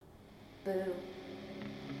Boo.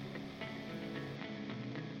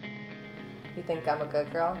 You think I'm a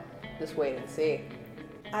good girl? Just wait and see.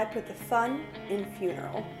 I put the fun in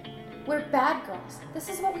funeral. We're bad girls. This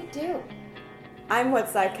is what we do. I'm what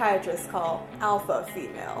psychiatrists call alpha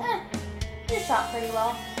female. You shot pretty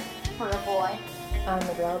well. For a boy. I'm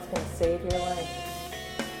the girl that's gonna save your life.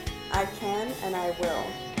 I can and I will.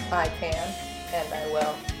 I can, and I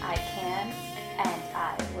will. I can, and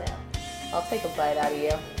I will. I'll take a bite out of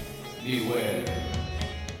you. Beware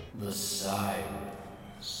the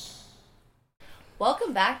sirens.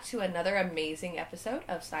 Welcome back to another amazing episode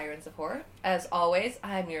of Sirens of Horror. As always,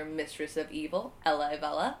 I'm your mistress of evil, Ella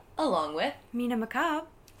Ivella, along with Mina Macabre.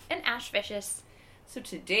 And Ash Vicious. So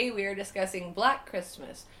today we are discussing Black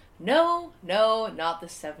Christmas. No, not the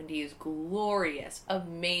 70s glorious,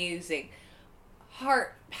 amazing,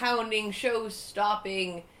 heart-pounding,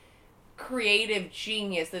 show-stopping, creative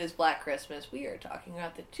genius that is Black Christmas. We are talking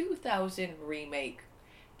about the 2000 remake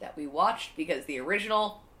that we watched because the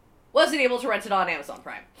original wasn't able to rent it on Amazon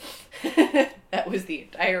Prime. That was the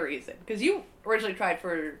entire reason. Because you originally tried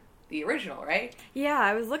for the original, right? Yeah,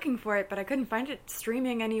 I was looking for it, but I couldn't find it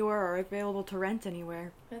streaming anywhere or available to rent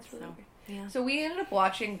anywhere. That's really weird. Yeah. So we ended up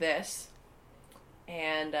watching this,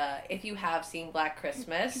 and if you have seen Black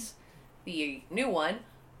Christmas, the new one,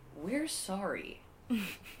 we're sorry.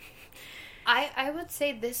 I would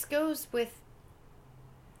say this goes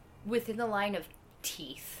within the line of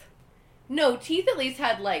Teeth. No, Teeth at least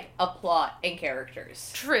had, like, a plot and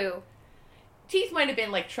characters. True. Teeth might have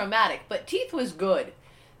been, like, traumatic, but Teeth was good.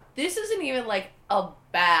 This isn't even, like, a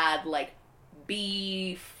bad, like,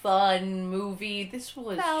 fun movie. This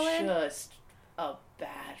was Valid. just a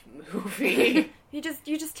bad movie. You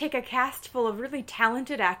just take a cast full of really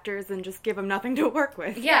talented actors and just give them nothing to work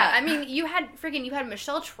with. Yeah, I mean, you had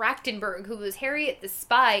Michelle Trachtenberg, who was Harriet the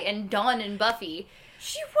Spy, and Dawn in Buffy.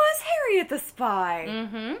 She was Harriet the Spy.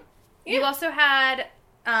 Mm-hmm. Yeah. You also had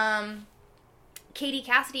Katie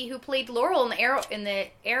Cassidy, who played Laurel in the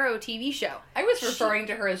Arrow TV show. I was referring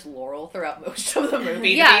to her as Laurel throughout most of the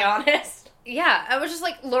movie, Yeah. to be honest. Yeah, I was just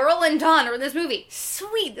like, Laurel and Dawn are in this movie.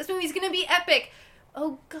 Sweet, this movie's gonna be epic.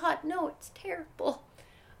 Oh god, no, it's terrible.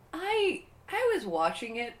 I was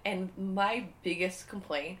watching it, and my biggest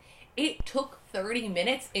complaint, it took 30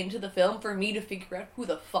 minutes into the film for me to figure out who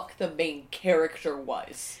the fuck the main character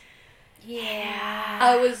was. Yeah.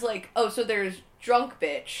 I was like, oh, so there's Drunk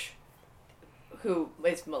Bitch, who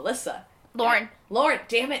is Melissa. Lauren. Lauren,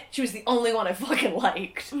 damn it, she was the only one I fucking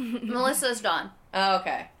liked. Melissa's Dawn. Oh,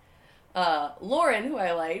 okay. Lauren, who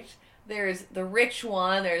I liked. There's the rich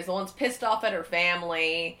one. There's the one that's pissed off at her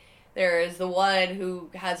family. There's the one who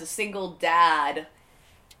has a single dad.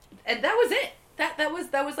 And that was it.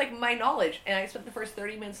 That was like my knowledge. And I spent the first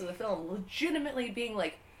 30 minutes of the film legitimately being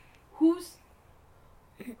like, who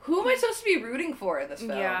am I supposed to be rooting for in this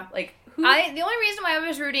film? Yeah. Like, who? The only reason why I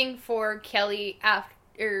was rooting for Kelly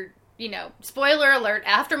after, spoiler alert,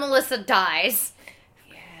 after Melissa dies,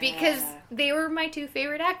 because they were my two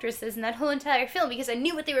favorite actresses in that whole entire film, because I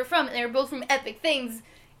knew what they were from, and they were both from epic things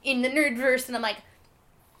in the nerdverse, and I'm like,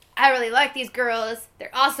 I really like these girls. They're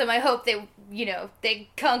awesome. I hope they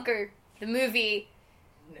conquer the movie.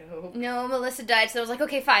 No, Melissa died, so I was like,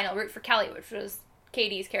 okay, fine, I'll root for Kelly, which was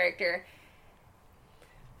Katie's character.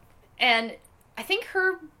 And I think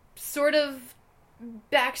her sort of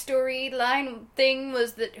backstory line thing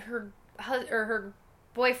was that her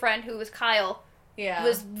boyfriend, who was Kyle,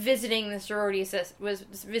 was visiting the sorority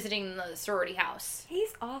house.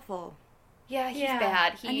 He's awful. Yeah, he's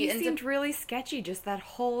bad. And he seemed really sketchy just that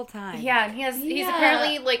whole time. Yeah, and he's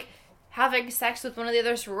apparently, like, having sex with one of the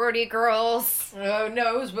other sorority girls. Oh,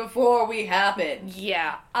 no, it was before we happened.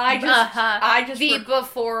 Yeah.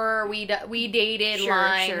 Before we dated Sure,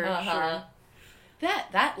 line. sure.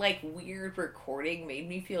 That like weird recording made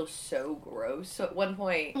me feel so gross. So at one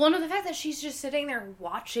point, Well, no, the fact that she's just sitting there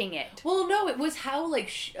watching it. well, no, it was how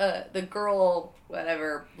like the girl,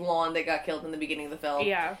 whatever, blonde that got killed in the beginning of the film.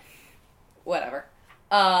 Yeah. Whatever.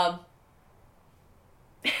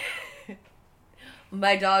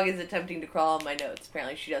 My dog is attempting to crawl on my notes.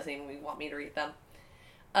 Apparently, she doesn't even want me to read them.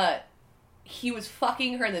 He was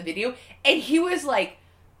fucking her in the video, and he was like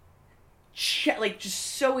just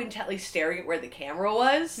so intently staring at where the camera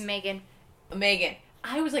was. Megan.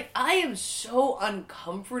 I was like, I am so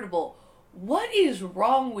uncomfortable. What is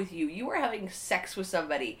wrong with you? You are having sex with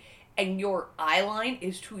somebody, and your eye line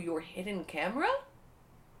is to your hidden camera?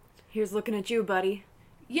 Here's looking at you, buddy.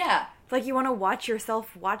 Yeah. It's like you want to watch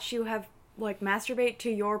yourself watch you have, like, masturbate to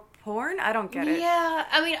your porn? I don't get it. Yeah,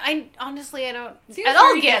 I mean, I honestly don't. Seems I don't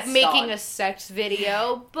very get Gaston. making a sex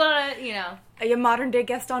video, but A modern day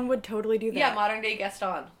Gaston would totally do that. Yeah, modern day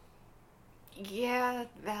Gaston. Yeah,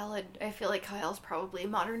 valid. I feel like Kyle's probably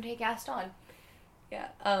modern day Gaston. Yeah.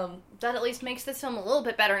 That at least makes this film a little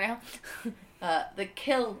bit better now. The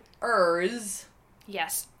killers.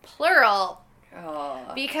 Yes, plural.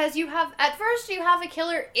 Oh. Because at first you have a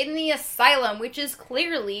killer in the asylum, which is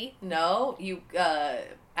clearly... No,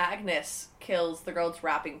 Agnes kills the girl's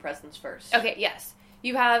wrapping presents first. Okay, yes.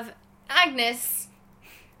 You have Agnes,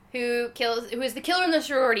 who is the killer in the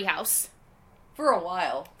sorority house. For a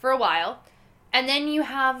while. And then you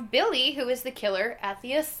have Billy, who is the killer at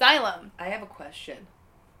the asylum. I have a question.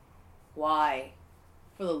 Why,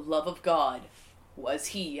 for the love of God, was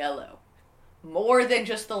he yellow? More than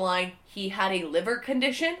just the line, he had a liver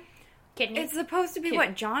condition? Kidney. It's supposed to be,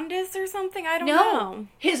 what, jaundice or something? I don't No. know.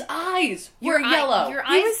 His eyes were yellow. Your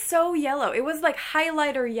He eyes... was so yellow. It was like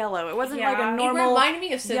highlighter yellow. It wasn't like Yeah. a It normal reminded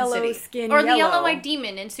me of Sin yellow City. skin Or the yellow. yellow-eyed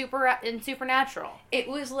demon in Supernatural. It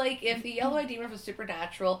was like if the yellow-eyed demon from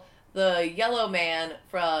Supernatural, the yellow man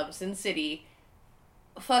from Sin City,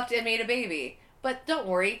 fucked and made a baby. But don't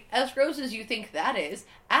worry, as gross as you think that is,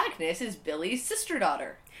 Agnes is Billy's sister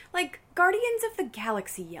daughter. Like Guardians of the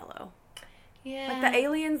Galaxy yellow. Yeah. Like the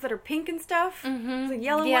aliens that are pink and stuff. Mm-hmm. The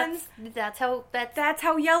yellow ones. That's how... That's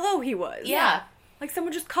how yellow he was. Yeah. Like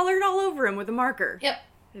someone just colored all over him with a marker. Yep.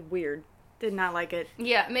 Weird. Did not like it.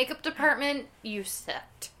 Yeah, makeup department, you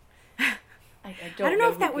sucked. I I don't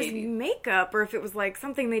know if that was gave you- makeup or if it was like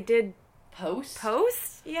something they did post.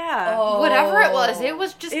 Yeah. Oh. Whatever it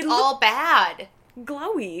was just It all bad.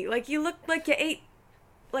 Glowy. Like you looked like you ate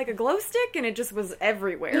like a glow stick and it just was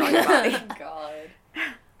everywhere on your body. God.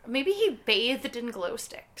 Maybe he bathed in glow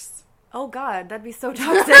sticks. Oh god, that'd be so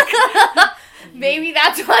toxic. Maybe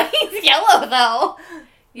that's why he's yellow, though.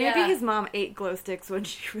 Yeah. Maybe his mom ate glow sticks when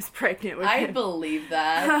she was pregnant with I him. believe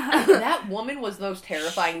that. That woman was the most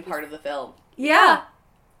terrifying part of the film. Yeah.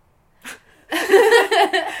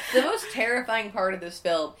 The most terrifying part of this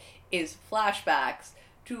film is flashbacks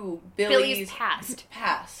to Billy's past.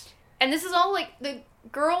 And this is all like the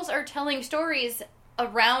girls are telling stories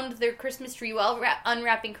around their Christmas tree while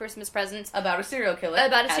unwrapping Christmas presents about a serial killer.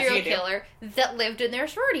 about a as serial you do. killer that lived in their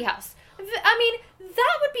sorority house. I mean,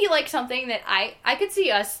 that would be like something that I could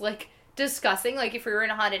see us like discussing, like if we were in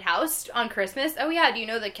a haunted house on Christmas. Oh yeah, do you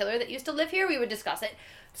know the killer that used to live here? We would discuss it.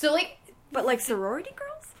 So like, But like sorority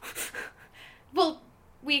girls? well,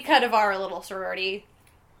 we kind of are a little sorority.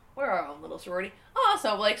 We're our own little sorority.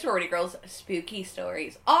 Also, like sorority girls, spooky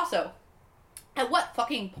stories. Also, at what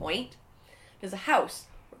fucking point does a house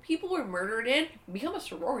where people were murdered in become a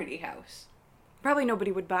sorority house? Probably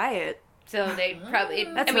nobody would buy it. So they probably,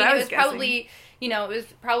 That's I mean, what I it was was probably, it was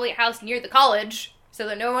probably a house near the college, so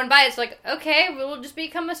that no one buy it. It's like, okay, we'll just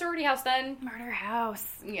become a sorority house then. Murder house.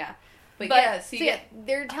 Yeah. But yeah, see,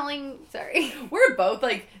 they're telling, sorry. we're both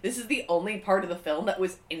like, this is the only part of the film that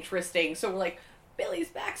was interesting. So we're like, Billy's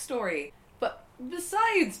backstory. But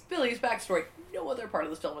besides Billy's backstory, no other part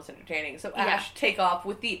of this film was entertaining. So Yeah. Ash, take off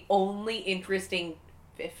with the only interesting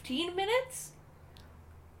 15 minutes?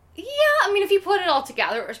 Yeah, I mean, if you put it all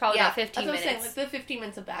together, it was probably about 15 that's what I'm minutes. saying. Like, the 15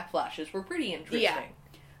 minutes of backflashes were pretty interesting.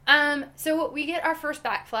 So we get our first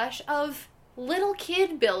backflash of little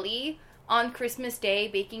kid Billy on Christmas Day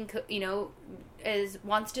baking,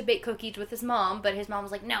 wants to bake cookies with his mom, but his mom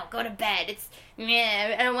was like, no, go to bed.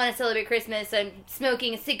 I don't want to celebrate Christmas. I'm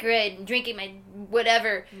smoking a cigarette and drinking my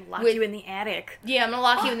whatever. Lock you in the attic. Yeah, I'm gonna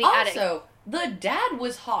lock you in the attic. Also, the dad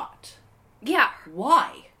was hot. Yeah,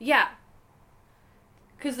 Why? yeah.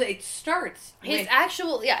 Because it starts His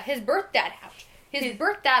with... his birth dad, his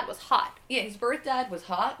birth dad was hot. Yeah, his birth dad was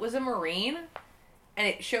hot, was a Marine, and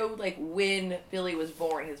it showed, like, when Billy was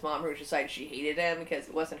born, his mom decided she hated him because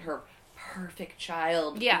it wasn't her perfect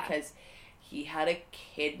child. Yeah. Because he had a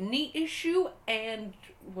kidney issue and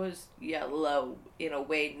was yellow in a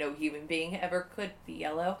way no human being ever could be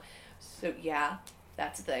yellow. So, yeah,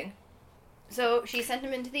 that's a thing. So she sent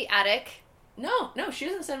him into the attic. No, she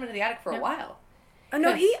doesn't send him into the attic for a while. Oh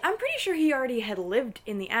no, Yes. I'm pretty sure he already had lived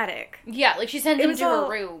in the attic. Yeah, like she sent him to her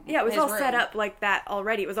room. Yeah, it was his all room. set up like that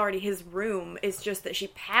already. It was already his room. It's just that she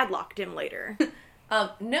padlocked him later.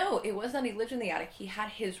 No, it wasn't he lived in the attic. He had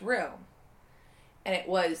his room. And it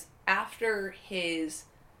was after his...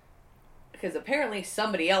 Because apparently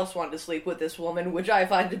somebody else wanted to sleep with this woman, which I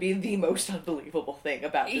find to be the most unbelievable thing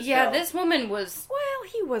about this film. This woman was... Well,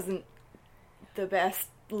 he wasn't the best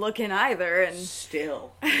looking either, and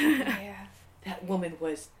Still. Yeah. That woman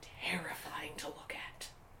was terrifying to look at.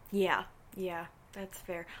 yeah, that's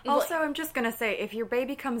fair. Also, I'm just gonna say, if your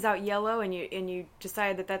baby comes out yellow and you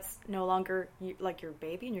decide that that's no longer like your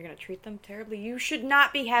baby and you're gonna treat them terribly, you should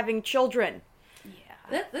not be having children.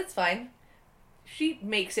 Yeah. That's fine. She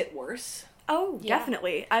makes it worse. Oh, Yeah.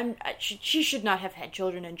 definitely. She should not have had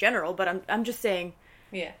children in general, but I'm just saying.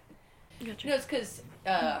 Yeah. Gotcha. No, it's because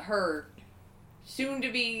her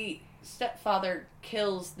soon-to-be stepfather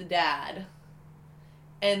kills the dad,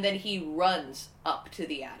 and then he runs up to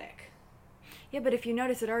the attic. Yeah, but if you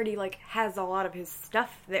notice, it already like has a lot of his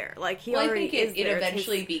stuff there. Like he Well, I already think is it there. It's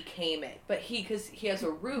eventually his- became it, but because he has a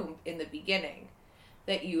room in the beginning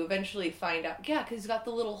that you eventually find out. Yeah, because he's got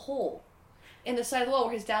the little hole in the side of the wall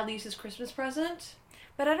where his dad leaves his Christmas present.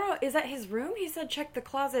 But I don't know. Is that his room? He said check the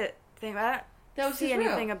closet thing. I don't That was see his room.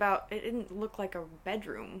 anything about. It didn't look like a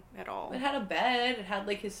bedroom at all. It had a bed. It had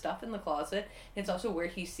like his stuff in the closet. It's also where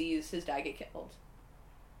he sees his dad get killed.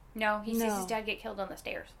 No, he sees No. his dad get killed on the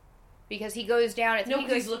stairs. Because he goes down... No, he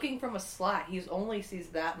because he's looking from a slat. He only sees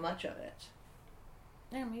that much of it.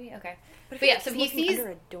 Oh, maybe, okay. But, if But yeah, he's so he looking sees...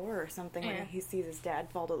 under a door or something. Yeah. Like he sees his dad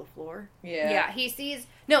fall to the floor. Yeah. he sees...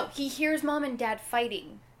 No, he hears mom and dad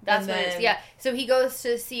fighting. That's And what it is. then- Yeah, so he goes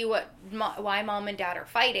to see why mom and dad are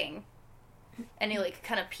fighting. And he, like,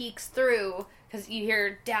 kind of peeks through, because you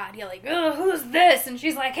hear dad yell, like, oh, who's this? And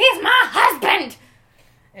she's like, he's my husband!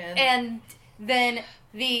 And then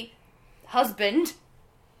the husband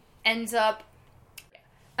ends up...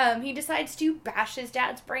 he decides to bash his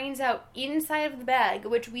dad's brains out inside of the bag,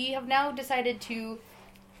 which we have now decided to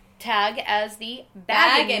tag as the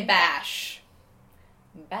Bag and bash.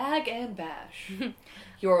 Bag and bash.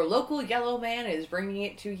 Your local yellow man is bringing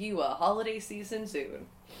it to you a holiday season soon.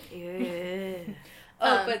 Yeah.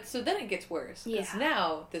 But so then it gets worse. Because Yeah.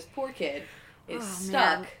 now this poor kid is Oh,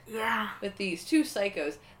 stuck man. Yeah. with these two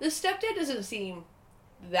psychos. The stepdad doesn't seem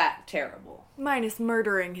that terrible. Minus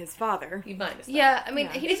murdering his father. You minus that. Yeah, I mean,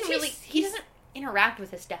 Yeah. he doesn't It's really... just- He doesn't interact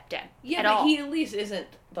with his stepdad Yeah, at but all. he at least isn't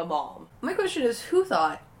the mom. My question is, who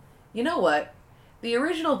thought, you know what? The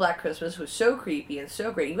original Black Christmas was so creepy and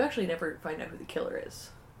so great. You actually never find out who the killer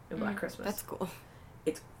is in Black Christmas. That's cool.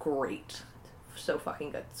 It's great. So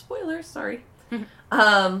fucking good. Spoilers, sorry.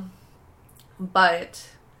 But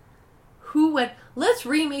who went, let's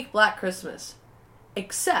remake Black Christmas.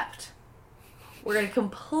 Except we're going to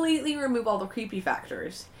completely remove all the creepy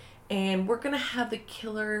factors. And we're going to have the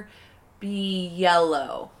killer be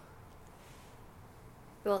yellow.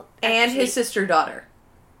 Well, And actually- his sister-daughter.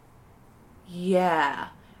 Yeah.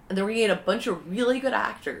 And then we're going to get a bunch of really good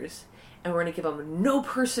actors. And we're going to give them no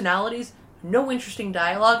personalities, no interesting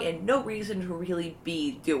dialogue, and no reason to really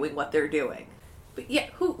be doing what they're doing. But yeah,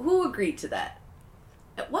 who agreed to that?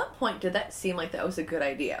 At what point did that seem like that was a good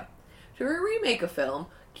idea? To remake a film,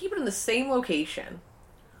 keep it in the same location,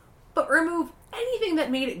 but remove anything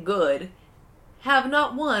that made it good, have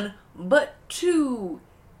not one, but two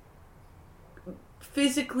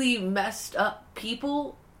physically messed up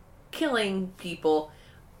people killing people,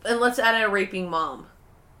 and let's add in a raping mom.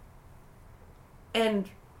 And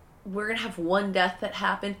we're gonna have one death that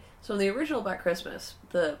happened. So in the original Black Christmas,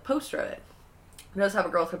 the poster of it does have a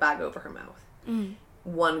girl with a bag over her mouth.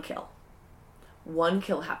 One kill. One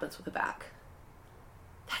kill happens with a bag.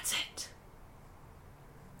 That's it.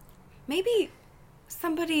 Maybe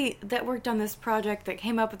somebody that worked on this project that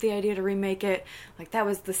came up with the idea to remake it, like that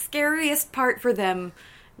was the scariest part for them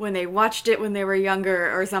when they watched it when they were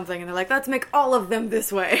younger or something, and they're like, let's make all of them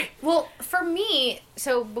this way. Well, for me,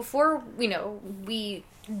 so before, we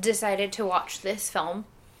decided to watch this film,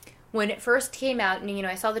 when it first came out, and,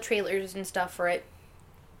 I saw the trailers and stuff for it,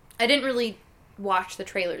 I didn't really watch the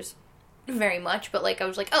trailers very much, but, I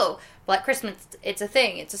was like, oh, Black Christmas, it's a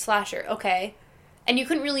thing, it's a slasher, okay. And you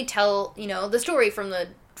couldn't really tell, the story from the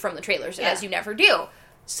trailers, as you never do.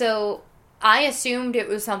 So, I assumed it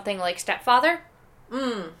was something like Stepfather,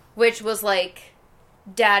 which was like,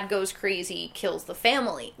 dad goes crazy, kills the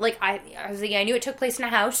family. I was thinking, I knew it took place in a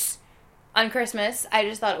house on Christmas. I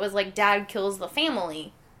just thought it was like, dad kills the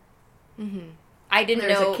family. Mm-hmm. I didn't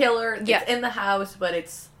There's know. a killer that's Yeah. in the house, but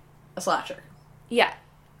it's a slasher. Yeah.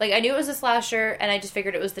 I knew it was a slasher, and I just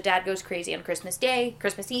figured it was the dad goes crazy on Christmas Day,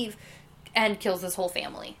 Christmas Eve, and kills this whole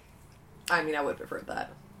family. I mean, I would prefer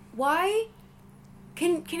that. Why?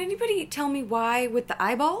 Can anybody tell me why with the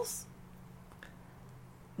eyeballs?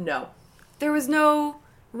 No. There was no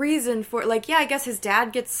reason for, I guess his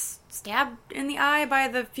dad gets stabbed in the eye by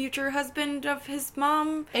the future husband of his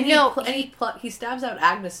mom. And No, he stabs out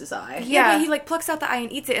Agnes's eye. Yeah, Yeah. but he, plucks out the eye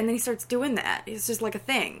and eats it, and then he starts doing that. It's just, a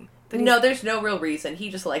thing. That No, there's no real reason. He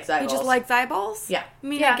just likes He eyeballs. just likes eyeballs? Yeah. I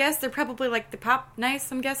mean, Yeah. I guess they're probably, they pop nice,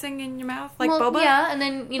 I'm guessing, in your mouth, like well, boba? Yeah, and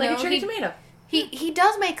then, like a cherry tomato. he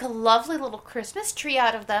does make a lovely little Christmas tree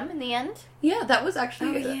out of them in the end. Yeah, that was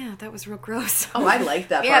actually. Oh, yeah, that was real gross. Oh, I like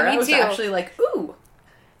that Yeah, part. me I was too. actually like, ooh.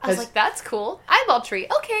 I was 'Cause- like, that's cool. Eyeball tree.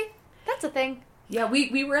 Okay, that's a thing. Yeah,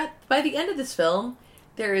 we were at, by the end of this film,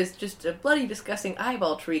 there is just a bloody, disgusting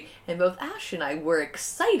eyeball tree, and both Ash and I were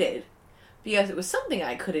excited because it was something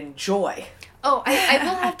I could enjoy. Oh, I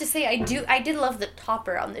will have to say, I did love the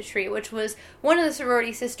topper on the tree, which was one of the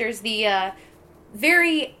sorority sisters, the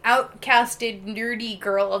very outcasted, nerdy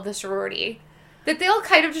girl of the sorority. That they all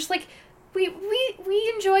kind of just like, we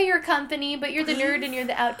enjoy your company, but you're the nerd and you're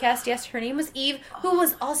the outcast. Yes, her name was Eve, who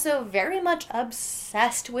was also very much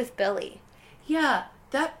obsessed with Billy. Yeah,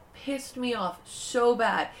 that pissed me off so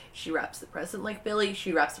bad. She wraps the present like Billy.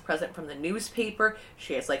 She wraps the present from the newspaper.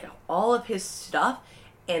 She has like all of his stuff,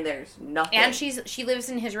 and there's nothing. And she lives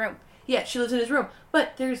in his room. Yeah, she lives in his room,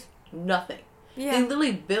 but there's nothing. Yeah. They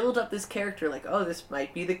literally build up this character like, oh, this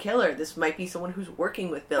might be the killer. This might be someone who's working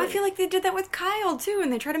with Billy. I feel like they did that with Kyle, too,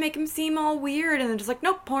 and they try to make him seem all weird, and they're just like,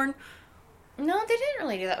 nope, porn. No, they didn't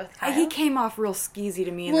really do that with Kyle. He came off real skeezy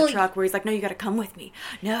to me in Well, the truck, where he's like, no, you gotta come with me.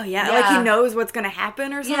 No, yeah. Yeah. Like he knows what's gonna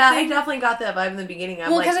happen or something. Yeah, I definitely got that vibe in the beginning. I'm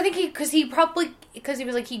Well, like, because I think he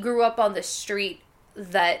was like, he grew up on the street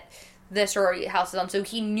that the sorority house is on, so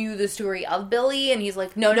he knew the story of Billy, and he's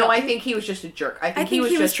like, no, I think he was just a jerk. I think he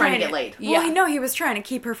was just trying to get laid. Well, no, he was trying to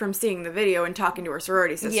keep her from seeing the video and talking to her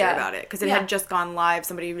sorority sister Yeah. about it, because it Yeah. had just gone live.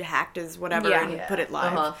 Somebody hacked his whatever Yeah. and Yeah. put it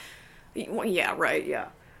live. Uh-huh. Well, yeah, right, yeah.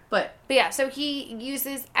 But But yeah, so he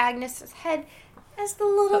uses Agnes's head as the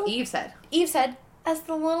little... Eve's head. Eve's head as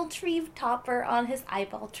the little tree topper on his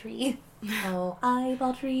eyeball tree. Oh,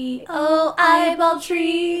 eyeball tree. Oh, eyeball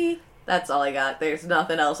tree. That's all I got. There's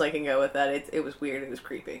nothing else I can go with that. It was weird. It was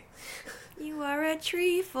creepy. You are a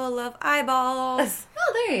tree full of eyeballs.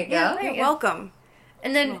 Oh, there you go. Yeah, there You're you go. welcome.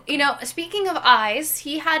 And then, you know, speaking of eyes,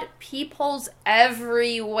 he had peepholes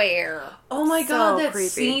everywhere. Oh my So god, that creepy.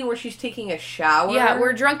 scene where she's taking a shower. Yeah,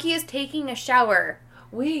 where Drunky is taking a shower.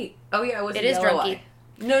 Wait. Oh yeah, it was It is Yellow Drunky. Eye.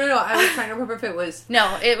 No. I was trying to remember if it was.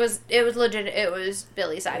 No, it was legit. It was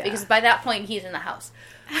Billy's eye, Yeah. because by that point he's in the house.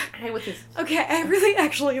 With his. Okay, I really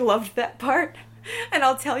actually loved that part, and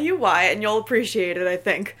I'll tell you why, and you'll appreciate it, I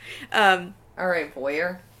think. All right,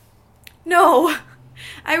 voyeur. No,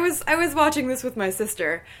 I was watching this with my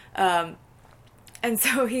sister, and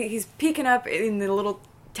so he's peeking up in the little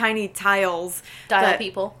tiny tiles. Tile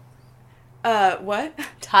people. What?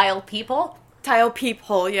 Tile people? Tile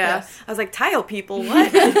peephole, yeah. Yes. I was like, tile people,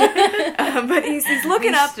 what? But he's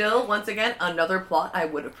looking up. Still, once again, another plot I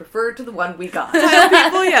would have preferred to the one we got. Tile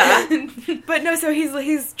people, yeah. But no, so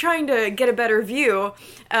he's trying to get a better view,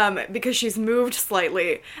 because she's moved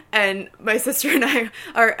slightly, and my sister and I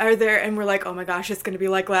are there, and we're like, oh my gosh, it's gonna be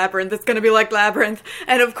like Labyrinth, it's gonna be like Labyrinth,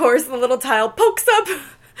 and of course the little tile pokes up,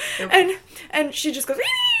 and she just goes,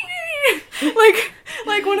 like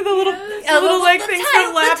one of the little like things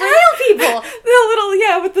from Labyrinth. The tile people. The little,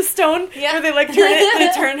 yeah, with the stone, Yeah. where they like turn it,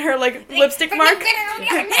 they turn her like lipstick mark.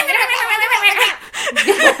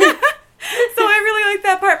 So I really liked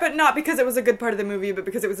that part, but not because it was a good part of the movie, but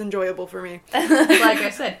because it was enjoyable for me. Like I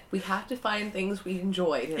said, we have to find things we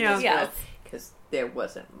enjoyed in Yeah. this Yes. film because there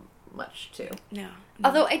wasn't much to. No.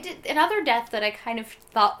 Although I did another death that I kind of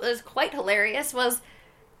thought was quite hilarious was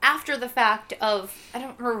after the fact of, I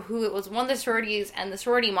don't remember who it was, one of the sororities and the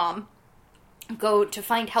sorority mom go to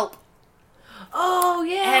find help. Oh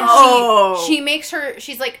yeah. And Oh. she makes her,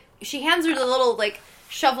 she hands her the little, like,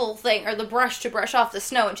 shovel thing, or the brush to brush off the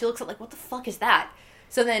snow, and she looks at, like, what the fuck is that?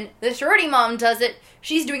 So then the sorority mom does it,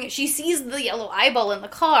 she's doing it, she sees the yellow eyeball in the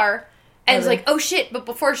car, and is like, oh shit, but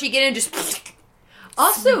before she get in, just...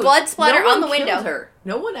 Also, blood splatter no one on the window. killed her.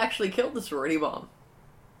 No one actually killed the sorority bomb.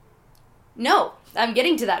 No, I'm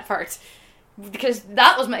getting to that part. Because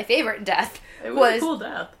that was my favorite death. It was a cool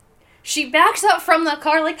death. She backs up from the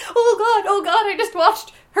car like, oh god, I just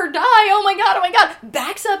watched her die, oh my god.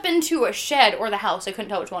 Backs up into a shed, or the house, I couldn't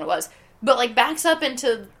tell which one it was. But, like, backs up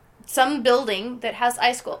into some building that has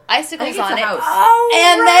icicles it's on a it. house. Oh,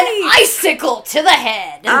 And right. then icicle to the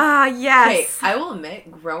head. Ah, Okay, yes. I will admit,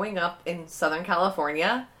 growing up in Southern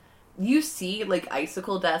California, you see, like,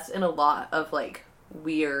 icicle deaths in a lot of, like,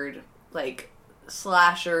 weird, like,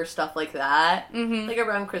 slasher stuff like that. Mhm. Like,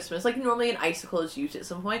 around Christmas. Like, normally an icicle is used at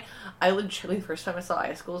some point. I literally, the first time I saw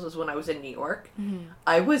icicles was when I was in New York.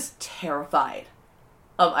 I was terrified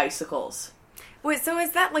of icicles. Wait, so is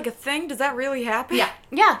that like a thing? Does that really happen? Yeah.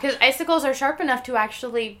 Yeah, because icicles are sharp enough to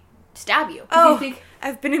actually stab you. Oh, you think-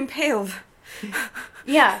 I've been impaled.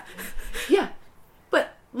 Yeah. Yeah.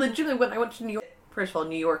 But, legitimately, when I went to New York, first of all,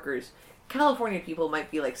 New Yorkers, California people might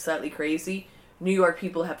be, like, slightly crazy. New York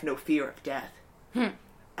people have no fear of death.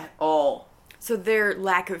 At all. So their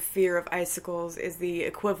lack of fear of icicles is the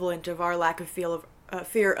equivalent of our lack of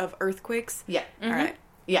fear of earthquakes. Yeah. All right.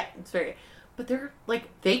 Yeah, it's very... But they're, like,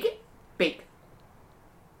 they get big.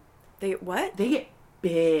 They what? They get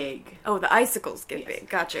big. Oh, the icicles get Yes. big.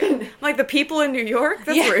 Gotcha. Like the people in New York?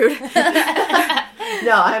 That's Yeah. rude.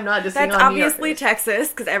 No, I'm not just That's on obviously New Yorkers. Texas,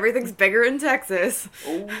 because everything's bigger in Texas.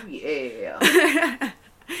 Oh, yeah.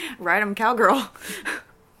 Ride 'em, cowgirl.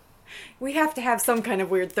 We have to have some kind of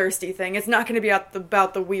weird thirsty thing. It's not going to be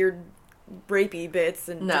about the weird rapey bits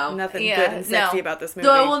and No. nothing Yeah, good and sexy no. about this movie.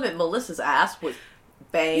 Though I will admit, Melissa's ass was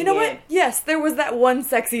banging. You know what? Yes, there was that one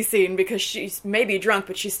sexy scene because she's maybe drunk,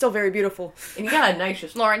 but she's still very beautiful. And you got a nice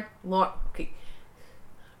just... Lauren. Okay.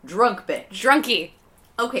 Drunk bitch. Drunkie.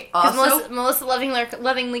 Okay, Because also... Melissa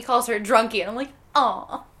lovingly calls her drunkie, and I'm like,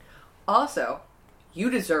 aw. Also,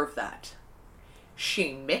 you deserve that.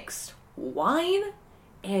 She mixed wine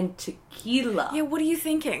and tequila. Yeah, what are you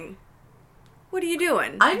thinking? What are you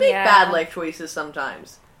doing? I make Yeah. bad life choices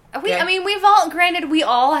sometimes. We, Okay. I mean, we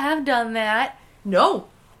all have done that. No.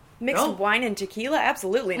 Mixed No. wine and tequila?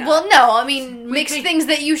 Absolutely not. Well, no, I mean, mixed think- things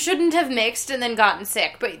that you shouldn't have mixed and then gotten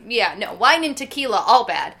sick. But yeah, no, wine and tequila, all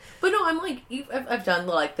bad. But no, I'm like, I've done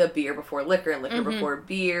like the beer before liquor and liquor Mm-hmm. before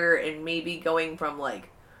beer, and maybe going from like,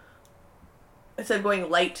 instead of going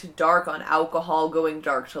light to dark on alcohol, going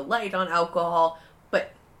dark to light on alcohol.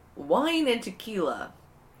 But wine and tequila,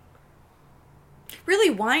 really,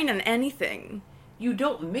 wine and anything. you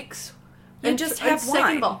don't mix. You just have second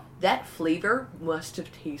wine. of all, that flavor must have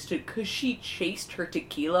tasted because she chased her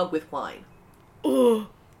tequila with wine. Ugh.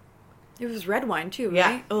 It was red wine, too, Yeah.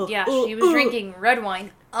 right? Ugh. Yeah, Ugh. she was Ugh. drinking red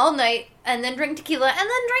wine all night, and then drink tequila, and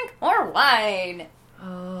then drink more wine.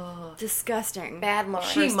 Oh. Disgusting. Bad Lauren.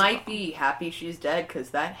 She might be happy she's dead because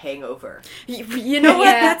that hangover. You know what?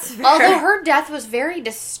 Yeah. That's fair. Although her death was very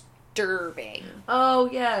disturbing. Oh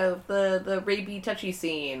yeah, the rapey touchy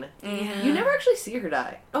scene. Yeah. You never actually see her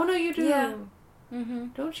die. Oh no, you do. Yeah. Mm-hmm.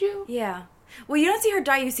 Don't you? Yeah. Well, you don't see her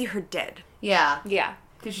die, you see her dead. Yeah, Yeah.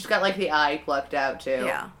 because she's got like the eye plucked out too.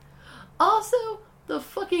 Yeah. Also, the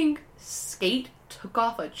fucking skate took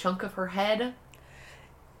off a chunk of her head.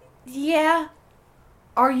 Yeah.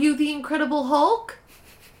 Are you the Incredible Hulk?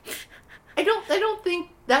 I don't think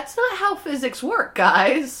that's not how physics work,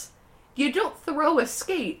 guys. You don't throw a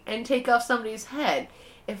skate and take off somebody's head.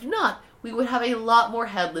 If not, we would have a lot more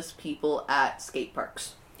headless people at skate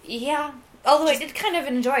parks. Yeah. Although I did kind of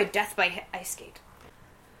enjoy Death by Ice Skate.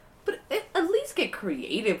 But at least get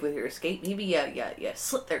creative with your skate. Maybe you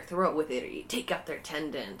slit their throat with it, or you take out their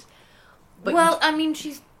tendon. But Well, I mean,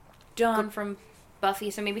 she's Dawn from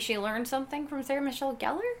Buffy, so maybe she learned something from Sarah Michelle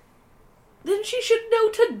Gellar? then she should know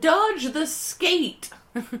to dodge the skate.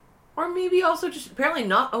 Or maybe also just apparently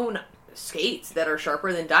not own skates that are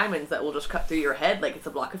sharper than diamonds that will just cut through your head like it's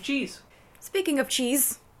a block of cheese. Speaking of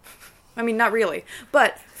cheese, I mean, not really,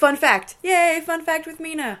 but fun fact. Yay, fun fact with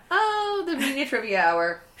Mina. Oh, the Mina Trivia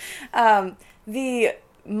Hour. The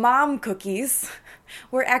mom cookies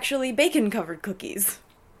were actually bacon-covered cookies.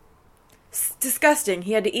 Disgusting.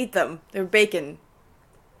 He had to eat them. They were bacon.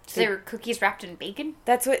 So they were cookies wrapped in bacon?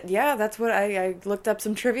 That's what I looked up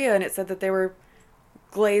some trivia and it said that they were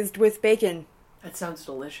glazed with bacon. That sounds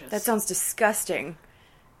delicious. That sounds disgusting.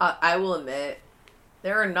 I will admit,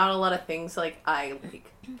 there are not a lot of things like I like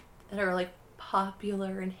that are like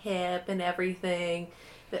popular and hip and everything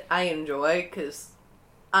that I enjoy because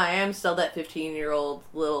I am still that 15-year-old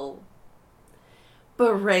little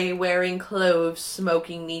beret wearing, cloves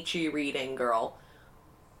smoking, Nietzsche reading girl.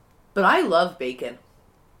 But I love bacon.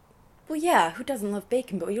 Well, yeah, who doesn't love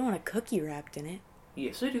bacon, but you don't want a cookie wrapped in it.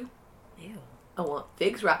 Yes, I do. Ew. I want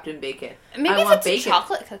figs wrapped in bacon. Maybe I if want it's bacon. a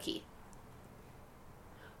chocolate cookie.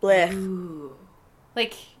 Blech. Ooh.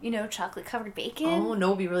 Like, chocolate covered bacon. Oh, no,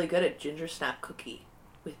 it'd be really good at ginger snap cookie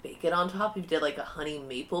with bacon on top. If you did like a honey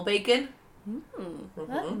maple bacon.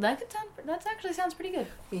 That actually sounds pretty good.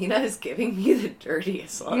 Mina is giving me the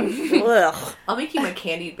dirtiest look. Ugh. I'll make you my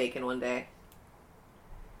candied bacon one day.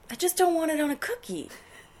 I just don't want it on a cookie.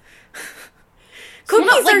 So Cookies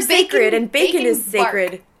not like are sacred bacon- and bacon bacon is bark.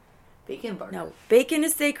 sacred. Bacon bark. No, bacon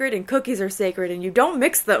is sacred and cookies are sacred and you don't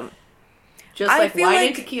mix them. Just I like feel wine like-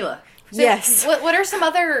 and tequila. So Yes. What are some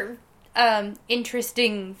other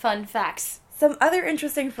interesting fun facts? Some other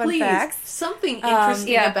interesting fun Please, facts. something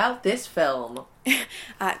interesting yeah. about this film.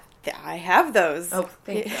 I have those. Oh,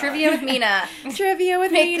 thank you. Trivia with Mina. Trivia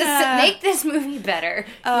with Mina. Make this movie better.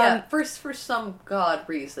 Yeah, for some god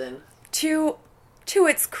reason. To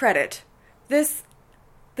its credit, this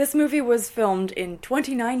movie was filmed in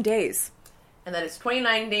 29 days. And that is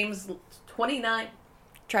 29 names. 29.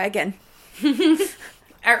 Try again.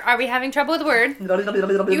 Are we having trouble with words? You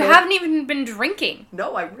You haven't even been drinking.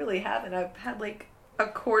 No, I really haven't. I've had like a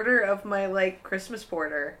quarter of my like Christmas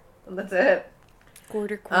porter. And that's it.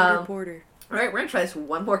 Quarter, Um, porter. Alright, we're gonna try this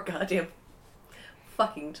one more goddamn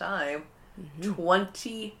fucking time. Mm-hmm.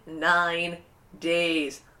 29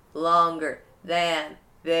 days longer than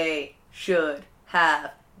they should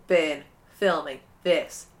have been filming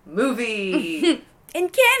this movie. In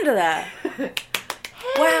Canada.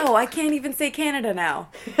 Wow, I can't even say Canada now.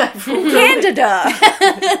 Canada.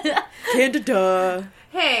 Canada.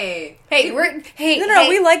 Hey. No,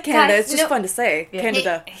 we like Canada. Guys, it's just fun to say. Yeah.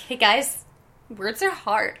 Canada. Hey, guys, words are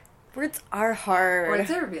hard. Words are hard.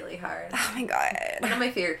 Words are really hard. Oh my god. One of my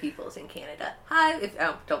favorite people is in Canada. Hi,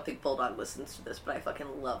 I don't think Bulldog listens to this, but I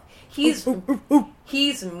fucking love. He's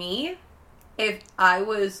me. If I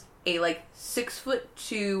was a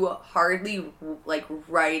 6'2", hardly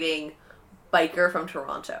riding biker from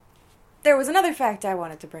Toronto. There was another fact I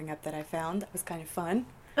wanted to bring up that I found that was kind of fun.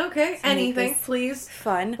 Okay, anything, this please.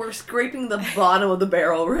 Fun. We're scraping the bottom of the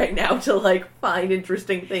barrel right now to find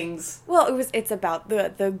interesting things. Well, it's about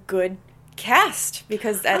the good cast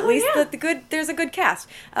because at least there's a good cast.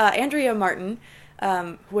 Andrea Martin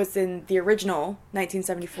was in the original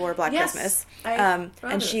 1974 Black Yes, Christmas, I and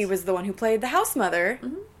remember she this. was the one who played the house mother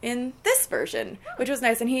in this version, which was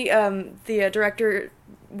nice. And he, the director,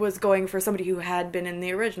 was going for somebody who had been in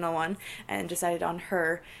the original one and decided on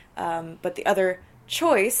her. But the other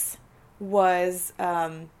choice was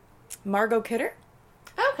Margot Kidder.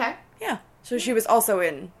 Okay. Yeah, so she was also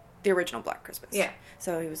in the original Black Christmas. Yeah.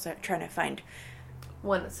 So he was trying to find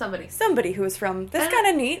Somebody who was from. That's And- kind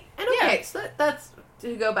of neat. And okay, so that's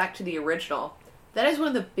to go back to the original. That is one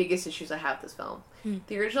of the biggest issues I have with this film.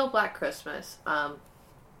 The original Black Christmas.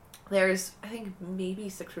 There's I think maybe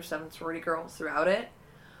 6 or 7 sorority girls throughout it.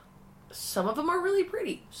 Some of them are really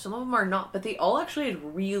pretty, some of them are not, but they all actually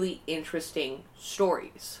had really interesting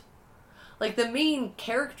stories. The main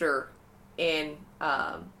character in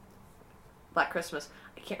Black Christmas,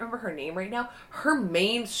 I can't remember her name right now. Her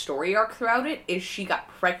main story arc throughout it is she got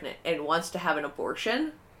pregnant and wants to have an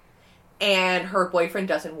abortion, and her boyfriend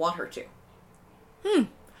doesn't want her to.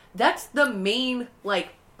 That's the main,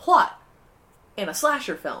 plot in a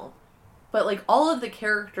slasher film. But, all of the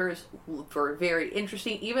characters were very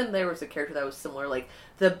interesting. Even there was a character that was similar,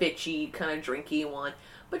 the bitchy, kind of drinky one.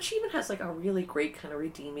 But she even has, a really great kind of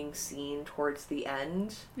redeeming scene towards the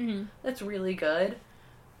end. Mm-hmm. That's really good.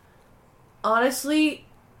 Honestly,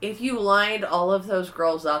 if you lined all of those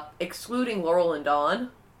girls up, excluding Laurel and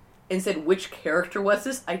Dawn, and said which character was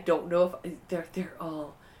this, I don't know if... They're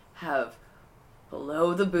all have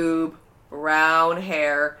below the boob, brown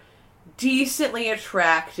hair, decently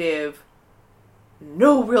attractive...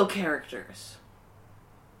 No real characters.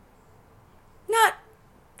 Not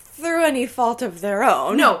through any fault of their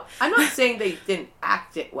own. No, I'm not saying they didn't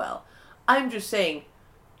act it well. I'm just saying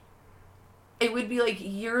it would be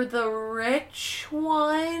you're the rich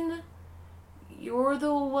one. You're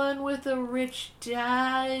the one with a rich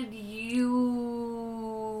dad. I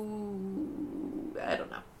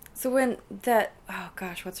don't know. So when oh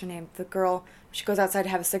gosh, what's her name? The girl, she goes outside to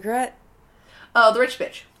have a cigarette? Oh, the rich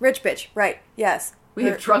bitch. Rich bitch, right, yes. We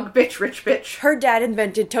have drunk bitch, rich bitch. Her dad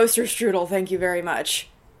invented toaster strudel, thank you very much.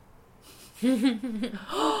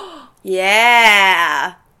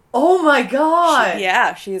 Yeah! Oh my god!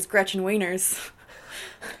 Yeah, she is Gretchen Wieners.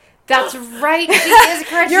 That's right. She is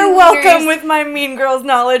Gretchen You're Wieners. welcome with my Mean Girls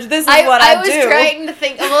knowledge. This is what I do. I was trying to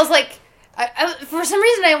think. I was for some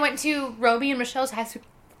reason, I went to Romy and Michelle's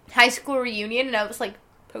high school reunion, and I was like,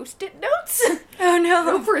 Post-it notes? Oh no.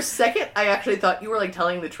 No, for a second, I actually thought you were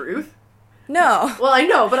telling the truth. No. Well, I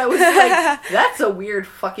know, but I was that's a weird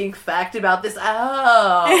fucking fact about this.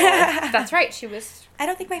 Oh. That's right. She was. I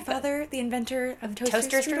don't think my father, the inventor of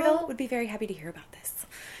toaster strudel, would be very happy to hear about this.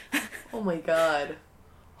 Oh my god.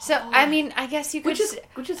 So, I mean, I guess you could...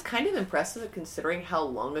 Which is kind of impressive considering how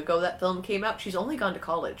long ago that film came out. She's only gone to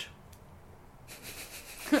college.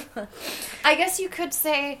 I guess you could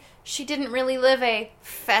say she didn't really live a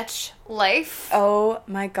fetch life. Oh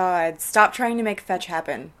my god. Stop trying to make fetch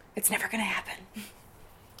happen. It's never gonna happen.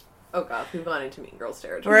 Oh god, we've gone into Mean Girls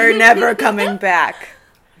territory. We're never coming back.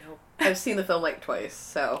 No. I've seen the film twice,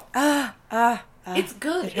 so... It's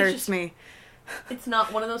good. It hurts me. It's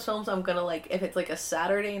not one of those films I'm gonna if it's a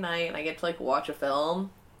Saturday night and I get to watch a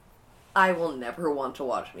film, I will never want to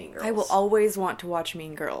watch Mean Girls. I will always want to watch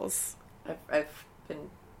Mean Girls. I've been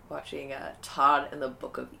watching Todd and the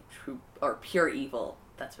Book of Pure Evil.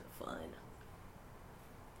 That's been fun.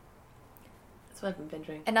 That's what I've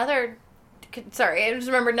been binging. Sorry, I just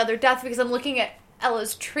remembered another death because I'm looking at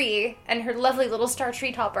Ella's tree and her lovely little star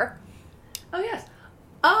tree topper. Oh yes.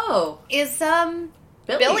 Oh. Is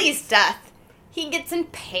Billy's death. He gets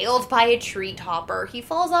impaled by a tree topper. He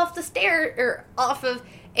falls off the off of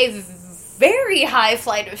a very high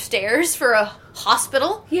flight of stairs for a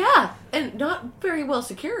hospital. Yeah, and not very well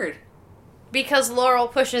secured. because Laurel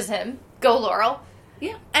pushes him. Go, Laurel.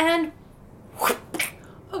 Yeah. And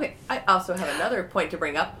Okay, I also have another point to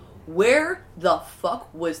bring up. Where the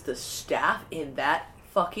fuck was the staff in that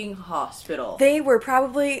fucking hospital? They were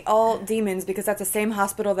probably all demons because that's the same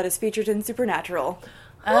hospital that is featured in Supernatural.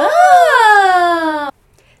 oh,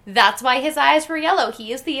 that's why his eyes were yellow.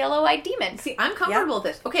 He is the yellow-eyed demon. See, I'm comfortable with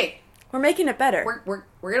this. Okay, We're making it better.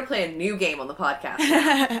 we're gonna play a new game on the podcast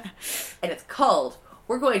now. And it's called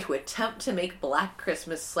We're Going to Attempt to Make Black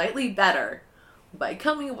Christmas Slightly Better by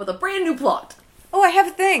coming up with a brand new plot. Oh, I have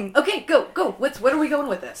a thing. Okay, go. What are we going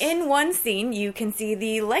with this? In one scene, you can see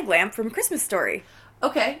the leg lamp from Christmas Story.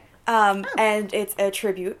 Okay. And it's a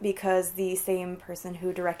tribute because the same person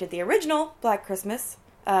who directed the original Black Christmas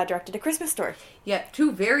directed A Christmas Story. Yeah,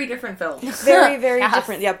 two very different films. Very, very Yes.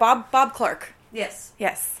 different. Yeah, Bob Clark. Yes.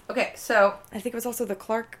 Yes. Okay, so I think it was also the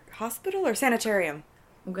Clark Hospital or Sanitarium.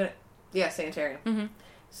 sanitarium. Mm-hmm.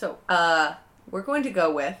 So, we're going to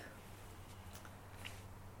go with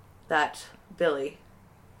that Billy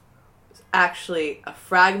was actually a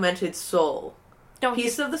fragmented soul.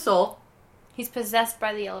 Piece of the soul. He's possessed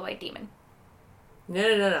by the yellow-eyed demon.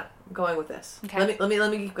 No. I'm going with this. Okay. Let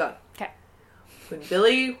me keep going. Okay. When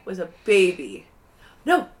Billy was a baby.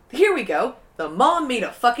 No, here we go. The mom made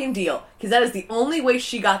a fucking deal. Because that is the only way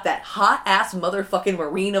she got that hot-ass motherfucking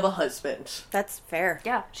Marine of a husband. That's fair.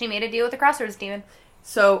 Yeah, she made a deal with the Crossroads demon.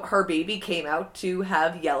 So her baby came out to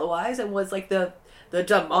have yellow eyes and was like the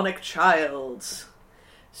demonic child.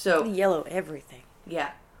 So, Yellow everything.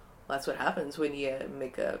 yeah. Well, that's what happens when you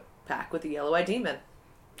make a pact with the yellow-eyed demon.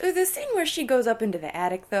 The scene where she goes up into the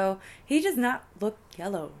attic, though, he does not look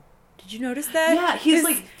yellow. Did you notice that? Yeah, his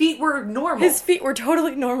His- feet were normal. His feet were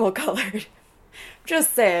totally normal colored.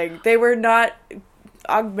 Just saying. They were not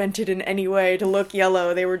augmented in any way to look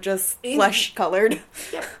yellow. They were just flesh colored.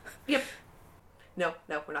 Yep. No,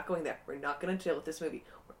 we're not going there. We're not going to deal with this movie.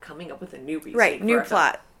 We're coming up with a new reason. Right, for new our film.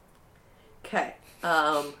 plot. Okay.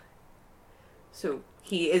 So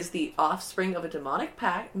he is the offspring of a demonic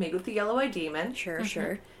pact made with the yellow-eyed demon.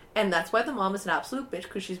 Sure. And that's why the mom is an absolute bitch,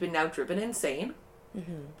 because she's been now driven insane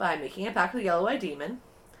by making a pact with the yellow-eyed demon.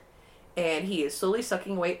 And he is slowly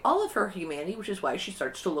sucking away all of her humanity, which is why she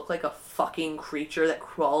starts to look like a fucking creature that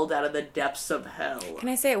crawled out of the depths of hell. Can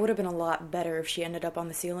I say it would have been a lot better if she ended up on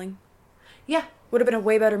the ceiling? Yeah. Would have been a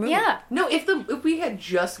way better movie. Yeah. No, if we had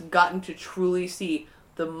just gotten to truly see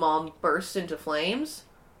the mom burst into flames,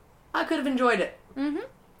 I could have enjoyed it. Mm-hmm.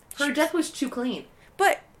 Her death was too clean.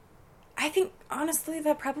 But I think, honestly,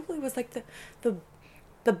 that probably was like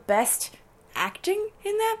the best acting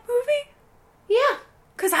in that movie. Yeah.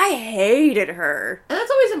 Because I hated her. And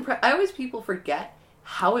that's always people forget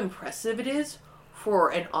how impressive it is for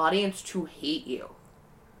an audience to hate you.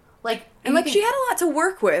 And she had a lot to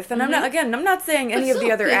work with. And I'm not saying any of the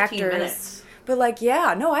still other 15 actors. minutes. But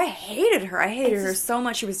I hated her. I hated her so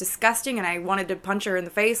much. She was disgusting, and I wanted to punch her in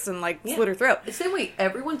the face and slit her throat. The same way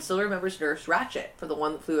everyone still remembers Nurse Ratched for the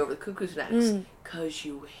one that flew over the cuckoo's nest. Because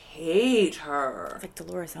you hate her. Like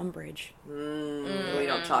Dolores Umbridge. We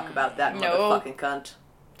don't talk about that No. motherfucking cunt.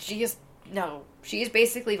 She is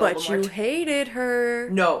basically But Voldemort. you hated her.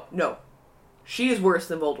 No. She is worse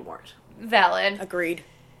than Voldemort. Valid. Agreed.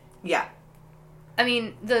 Yeah. I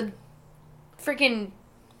mean, the freaking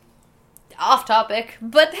off topic,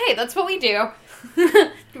 but hey, that's what we do.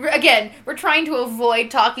 Again, we're trying to avoid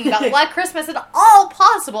talking about Black Christmas at all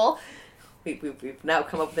possible. We've now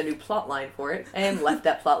come up with a new plot line for it and left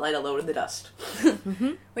that plot line alone in the dust.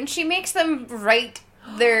 When she makes them write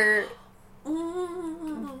their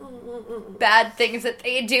bad things that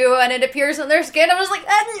they do and it appears on their skin, I was like,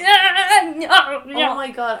 Oh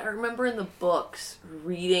my god, I remember in the books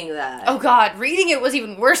reading that. oh god, reading it was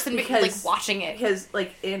even worse than Because- watching it. Because,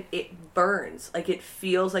 it burns. It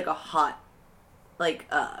feels like a hot,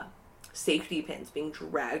 safety pins being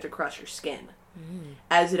dragged across your skin.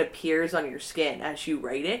 As it appears on your skin as you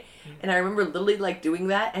write it. And I remember literally, doing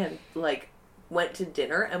that and, went to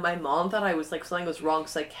dinner and my mom thought I was, something was wrong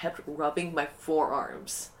because I kept rubbing my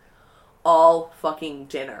forearms all fucking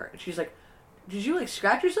dinner. And she's like, did you,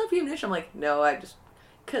 scratch yourself? You have an issue? I'm like, no, I just...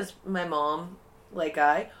 Because my mom,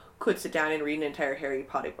 I could sit down and read an entire Harry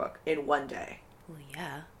Potter book in one day. Well,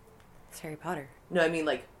 yeah. It's Harry Potter. No, I mean,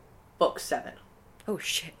 book 7. Oh,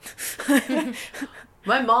 shit.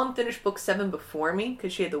 My mom finished book 7 before me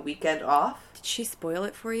because she had the weekend off. Did she spoil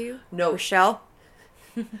it for you? No. Rochelle?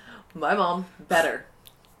 My mom, better.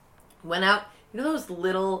 Went out, you know those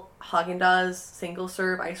little Haagen-Dazs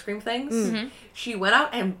single-serve ice cream things? Mm-hmm. She went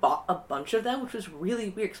out and bought a bunch of them, which was really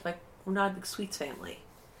weird because we're not a big sweets family.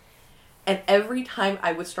 And every time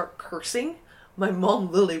I would start cursing, my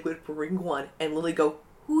mom Lily would bring one and Lily go,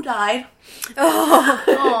 who died.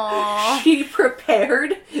 Aww. She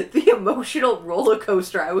prepared the emotional roller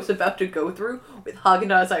coaster I was about to go through with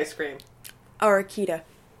Haagen-Dazs ice cream. Or Akita.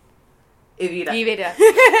 Evita.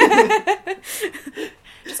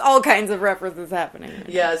 Just all kinds of references happening.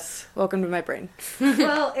 Yes. Welcome to my brain.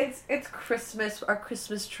 Well, it's Christmas. Our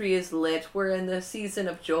Christmas tree is lit. We're in the season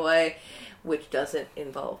of joy, which doesn't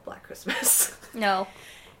involve Black Christmas. No.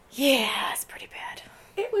 Yeah, it's pretty bad.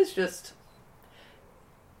 It was just...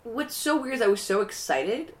 What's so weird is I was so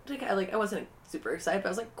excited. I wasn't super excited, but I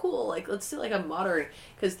was like, cool, like, let's do, like, a modern...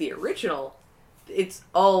 Because the original, it's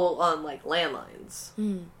all on, like, landlines.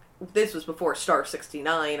 This was before Star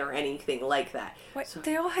 69 or anything like that. What? So-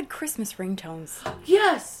 They all had Christmas ringtones.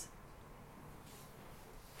 Yes!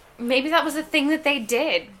 Maybe that was a thing that they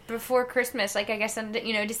did before Christmas. Like, I guess on,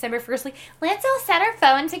 December 1st, like, let's all set our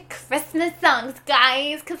phones to Christmas songs,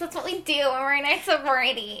 guys, because that's what we do when we're in our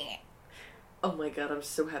sorority. Oh my god, I'm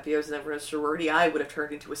so happy I was never in a sorority. I would have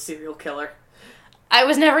turned into a serial killer. I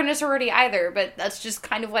was never in a sorority either, but that's just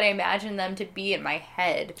kind of what I imagined them to be in my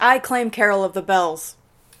head. I claim Carol of the Bells.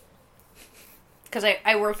 Because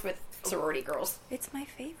I worked with sorority girls. It's my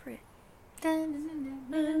favorite.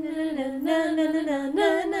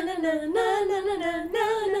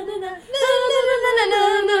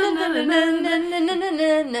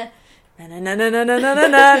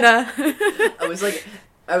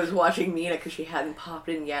 I was watching Mina because she hadn't popped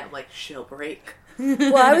in yet. I'm like, she'll break.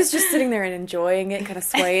 Well, I was just sitting there and enjoying it, kind of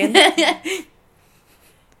swaying.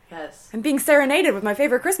 Yes. I'm being serenaded with my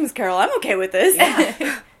favorite Christmas carol. I'm okay with this.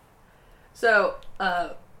 Yeah. So,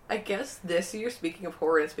 I guess this year, speaking of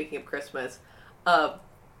horror and speaking of Christmas,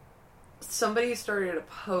 somebody started a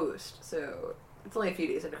post, so it's only a few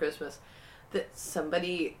days into Christmas, that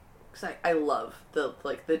somebody, because I love the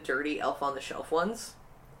dirty Elf on the Shelf ones.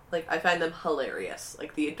 Like, I find them hilarious.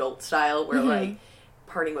 Like, the adult style where, like,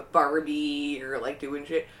 partying with Barbie or, like, doing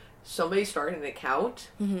shit. Somebody started an account,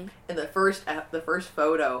 and the first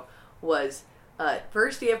photo was,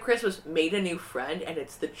 first day of Christmas, made a new friend, and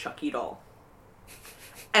it's the Chucky doll.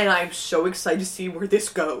 And I'm so excited to see where this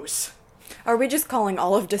goes. Are we just calling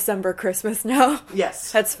all of December Christmas now?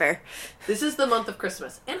 Yes. That's fair. This is the month of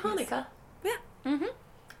Christmas. And Hanukkah. Yeah.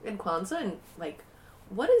 And Kwanzaa. And, like,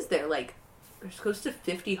 what is there? Like, there's close to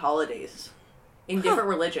 50 holidays in different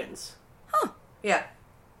religions. Huh. Yeah.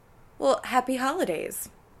 Well, happy holidays.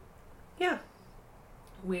 Yeah.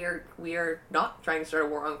 We are not trying to start a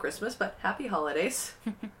war on Christmas, but happy holidays.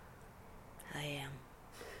 I am.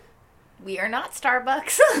 We are not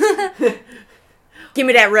Starbucks. Give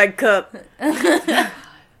me that red cup.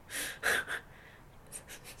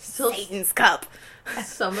 Still, Satan's cup.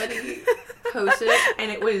 somebody posted it,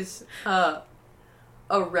 and it was a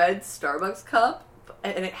red Starbucks cup,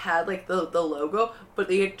 and it had like the logo, but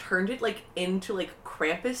they had turned it like into like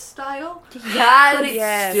Krampus style. Yes. But it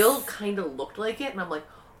Yes. still kind of looked like it, and I'm like,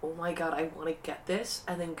 oh my god, I want to get this,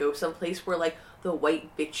 and then go someplace where like the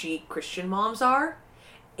white bitchy Christian moms are,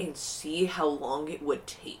 and see how long it would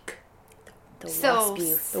take. The So,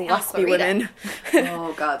 waspy Santa waspy Clarita. women.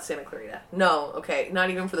 Oh god, Santa Clarita. No, okay, not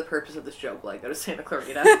even for the purpose of this joke will I go to Santa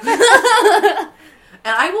Clarita. And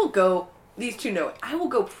I will go, these two know it, I will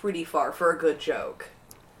go pretty far for a good joke.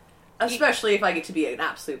 Especially if I get to be an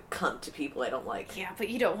absolute cunt to people I don't like. Yeah, but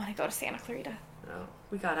you don't want to go to Santa Clarita. No,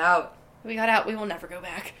 we got out. We got out. We will never go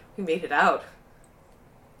back. We made it out.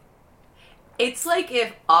 It's like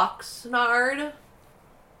if Oxnard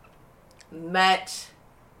met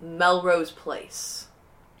Melrose Place,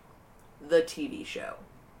 the TV show.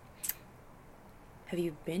 Have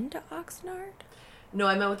you been to Oxnard? No,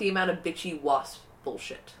 I meant with the amount of bitchy wasp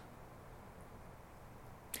bullshit.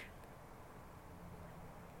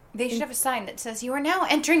 They should have a sign that says, "You are now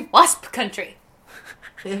entering Wasp Country."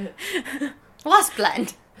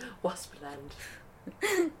 Waspland. Waspland.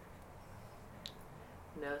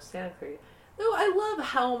 No, Santa Clarita. No, I love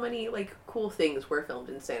how many, like, cool things were filmed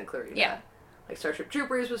in Santa Clarita. Yeah. Like, Starship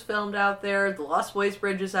Troopers was filmed out there, The Lost Boys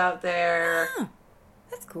Bridge is out there. Oh,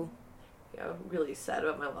 that's cool. Yeah, I'm really sad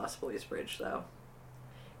about my Lost Boys Bridge, though.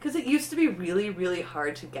 Because it used to be really, really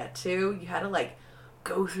hard to get to. You had to, like,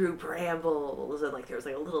 go through brambles, and, like, there was,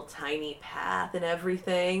 like, a little tiny path and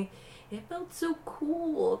everything. It felt so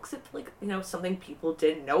cool, except, like, you know, something people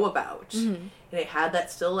didn't know about. And it had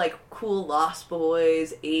that still, like, cool Lost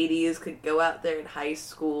Boys, 80s, could go out there in high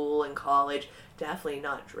school and college. Definitely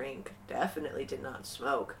not drink. Definitely did not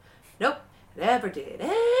smoke. Nope, never did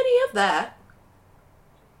any of that.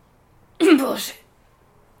 Bullshit.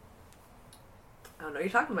 I don't know what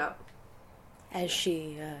you're talking about. As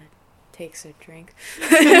she takes a drink.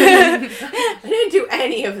 I didn't do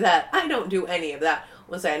any of that. I don't do any of that.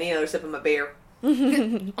 Once I had any other sip of my beer.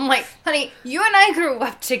 I'm like, honey, you and I grew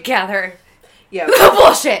up together. Yeah.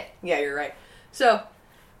 Bullshit. Yeah, you're right. So,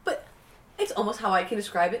 but it's almost how I can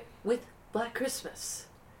describe it with Black Christmas.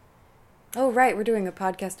 Oh, right. We're doing a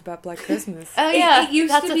podcast about Black Christmas. Oh yeah, It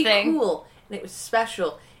used that's to a be thing. cool, and it was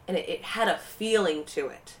special, and it had a feeling to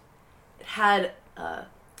it. It had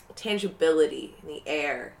tangibility in the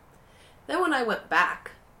air. Then when I went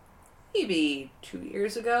back, maybe 2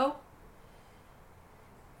 years ago,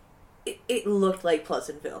 it looked like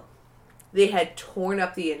Pleasantville. They had torn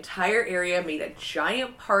up the entire area, made a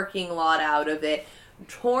giant parking lot out of it,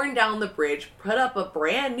 torn down the bridge, put up a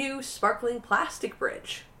brand new sparkling plastic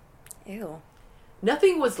bridge. Ew.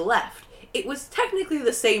 Nothing was left. It was technically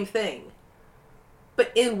the same thing.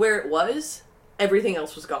 But in where it was, everything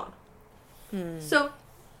else was gone. So,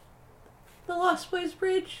 the Lost Boys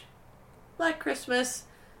Bridge, Black Christmas,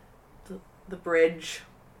 the bridge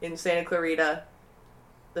in Santa Clarita,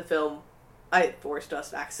 the film I forced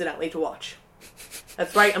us accidentally to watch.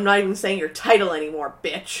 That's right, I'm not even saying your title anymore,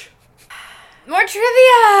 bitch. More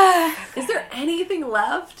trivia. Is there anything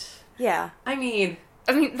left? Yeah. I mean,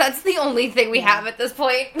 That's the only thing we have at this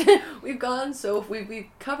point. we've gone so we've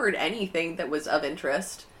covered anything that was of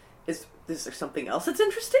interest. Is there something else that's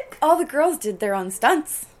interesting? All the girls did their own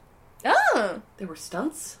stunts. Oh. There were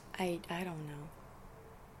stunts? I don't know.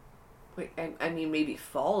 Wait, I mean, maybe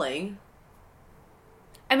falling.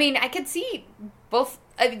 I mean, I could see both.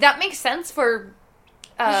 That makes sense for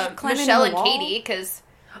Just climbing Michelle the and wall? Katie, because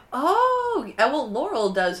Oh, well,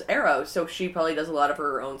 Laurel does Arrow, so she probably does a lot of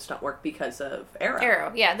her own stunt work because of Arrow.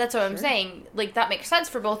 Arrow. Yeah, that's what I'm saying. Like, that makes sense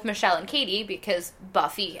for both Michelle and Katie, because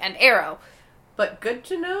Buffy and Arrow. But good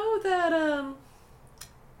to know that,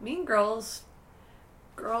 Mean Girls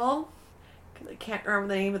girl, I can't remember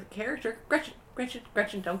the name of the character.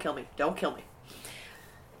 Gretchen, don't kill me. Don't kill me.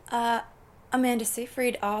 Amanda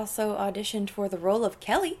Seyfried also auditioned for the role of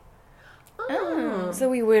Kelly. Oh. So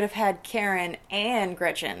we would have had Karen and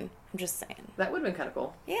Gretchen. I'm just saying. That would have been kind of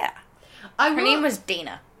cool. Yeah. Her name was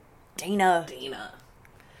Dana. Dana. Dana.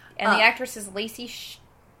 And the actress is Lacey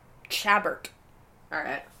Chabert.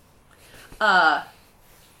 Alright.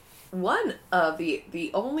 One of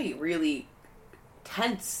the only really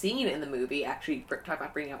tense scene in the movie, actually, talk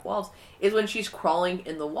about bringing up walls, is when she's crawling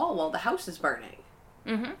in the wall while the house is burning.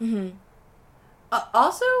 Mm-hmm.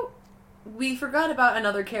 Also, we forgot about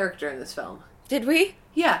another character in this film. Did we?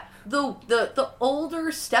 Yeah, the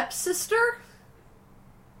older stepsister,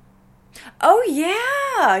 Oh,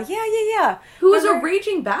 yeah. Yeah. who is a Remember-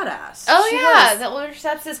 raging badass. Oh, She yeah, was. the older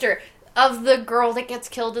stepsister of the girl that gets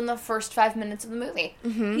killed in the first 5 minutes of the movie.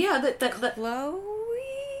 Yeah, that Chloe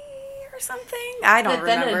or something? I don't that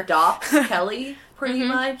then remember. adopts Kelly, pretty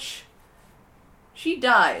much. She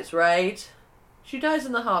dies, right? She dies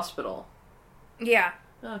in the hospital. Yeah.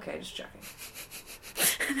 Okay, just checking.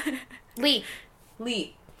 Lee.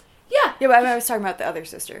 Lee. Yeah, Yeah, but I was talking about the other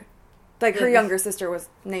sister. Like, her Yeah, younger sister was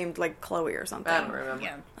named, like, Chloe or something. I don't remember.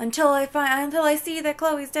 Yeah. Until I see that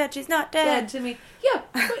Chloe's dead. She's not Dead dead. to me. Yeah,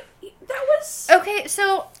 but that was... Okay,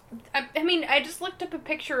 so, I mean, I just looked up a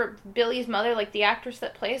picture of Billy's mother, like the actress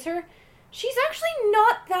that plays her. She's actually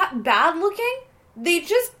not that bad looking.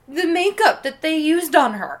 The makeup that they used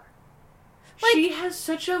on her. she has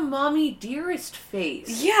such a mommy dearest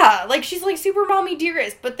face. Yeah, like, she's like super mommy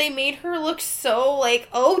dearest, but they made her look so, like,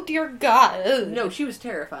 oh dear God. Ugh. No, she was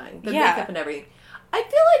terrifying. The Yeah. makeup and everything. I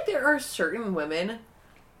feel like there are certain women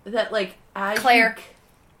that, like, as Claire.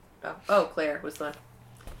 Oh, Claire was the one.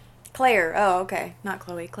 Claire. Oh, okay. Not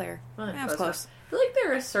Chloe. Claire. Oh, That was close. I feel like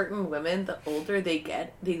there are certain women, the older they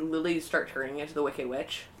get, they literally start turning into the Wicked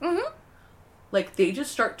Witch. Mm-hmm. Like, they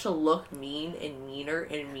just start to look mean and meaner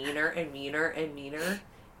and meaner and meaner and meaner.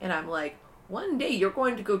 And I'm like, one day you're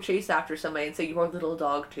going to go chase after somebody and say, "Your little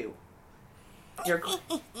dog, too." You're...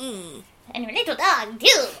 And your little dog,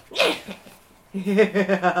 too.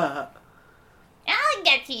 Yeah. I'll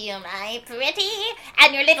get to you, my pretty.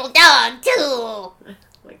 And your little dog, too. Oh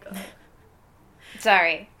my God.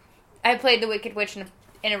 Sorry. I played the Wicked Witch in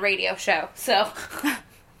a radio show, so.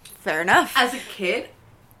 Fair enough. As a kid,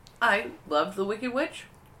 I loved The Wicked Witch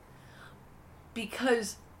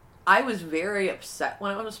because I was very upset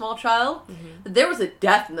when I was a small child that there was a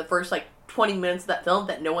death in the first, 20 minutes of that film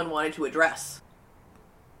that no one wanted to address.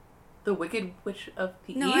 The Wicked Witch of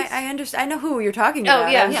the No, East? I understand. I know who you're talking Oh,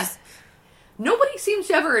 about. yeah. I was Yeah. just- Nobody seems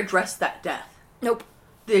to ever address that death. Nope.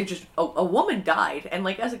 They just, a woman died, and,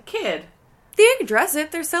 as a kid, They address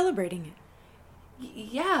it. They're celebrating it.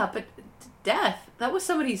 yeah, but death, that was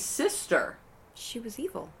somebody's sister. She was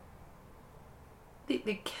evil.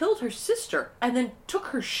 They killed her sister and then took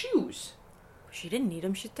her shoes, She didn't need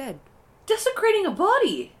him. She's dead. desecrating a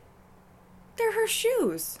body. They're her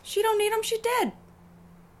shoes. She don't need them. She dead.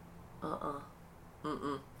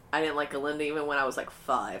 I didn't like Galinda even when I was like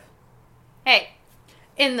 5. Hey,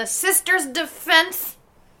 in the sister's defense,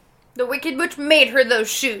 the Wicked Witch made her those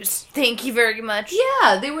shoes. Thank you very much.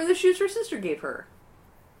 Yeah, they were the shoes her sister gave her.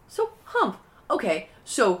 So, hump. Okay,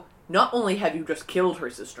 so not only have you just killed her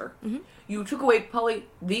sister, you took away probably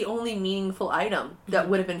the only meaningful item that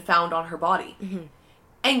would have been found on her body.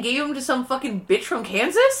 And gave them to some fucking bitch from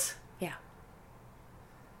Kansas? Yeah.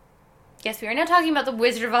 Yes, we are now talking about the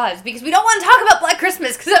Wizard of Oz because we don't want to talk about Black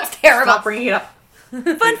Christmas because that was terrible. Stop bringing it up.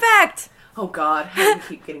 Fun fact. Oh God, how do we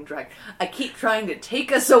keep getting dragged? I keep trying to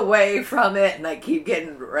take us away from it, and I keep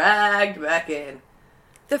getting dragged back in.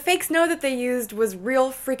 The fake snow that they used was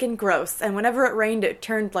real freaking gross, and whenever it rained, it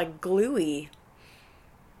turned, like, gluey.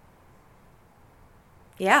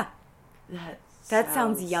 Yeah. That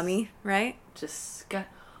sounds yummy, right?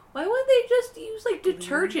 Why wouldn't they just use, like,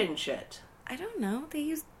 detergent shit? I don't know. They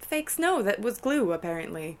used fake snow that was glue,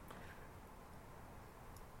 apparently.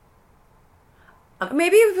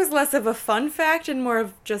 Maybe it was less of a fun fact and more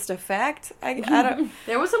of just a fact. I don't...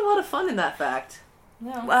 There wasn't a lot of fun in that fact.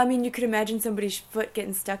 No. Well, I mean, you could imagine somebody's foot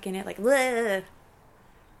getting stuck in it, like, bleh.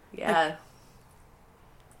 Yeah.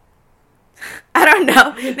 I don't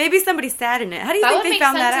know. Maybe somebody sat in it. How do you That think would they make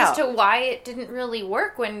found sense that as out? to why it didn't really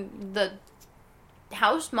work when the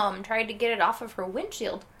house mom tried to get it off of her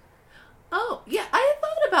windshield. Oh, yeah, I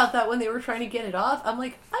thought about that when they were trying to get it off. I'm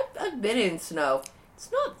like, I've been in snow.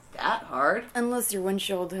 It's not that hard. Unless your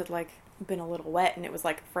windshield had, like, been a little wet and it was,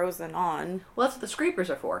 like, frozen on. Well, that's what the scrapers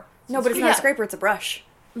are for. No, but it's not a scraper, it's a brush.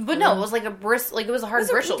 But no, it was like a like it was a hard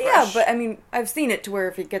bristle brush. Yeah, but I mean, I've seen it to where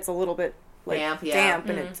if it gets a little bit like Damp,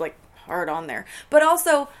 and it's like hard on there. But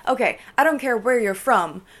also, okay, I don't care where you're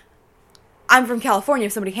from. I'm from California.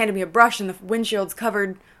 If somebody handed me a brush and the windshield's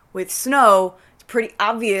covered with snow, it's pretty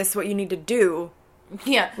obvious what you need to do.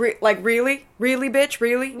 Yeah. Really, bitch,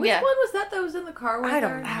 really. Which one was that was in the car with I her?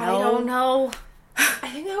 don't know. I don't know. I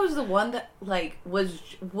think that was the one that, like,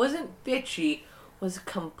 wasn't bitchy, was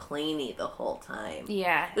complainy the whole time.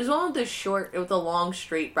 Yeah. There's one with the long,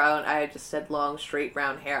 straight brown, I just said long, straight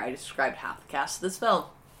brown hair. I described half the cast of this film.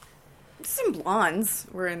 Some blondes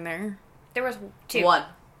were in there. There was two. One.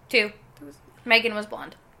 Two. Megan was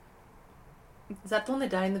blonde. Is that the one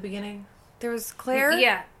that died in the beginning? There was Claire.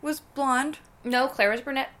 Yeah. Was blonde. No, Claire was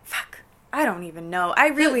brunette. Fuck. I don't even know. I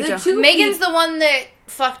really The don't. two Megan's the one that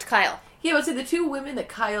fucked Kyle. Yeah, but see, the two women that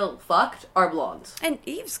Kyle fucked are blondes. And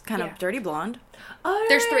Eve's kind of dirty blonde.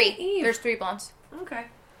 There's three. Eve. There's three blondes. Okay.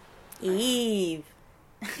 Eve.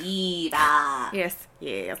 Eve. Yes.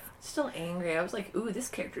 Still angry. I was like, ooh, this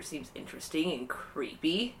character seems interesting and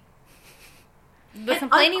creepy. The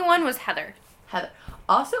complaining one was Heather. Heather.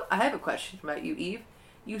 Also, I have a question about you, Eve.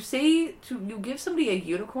 You say you give somebody a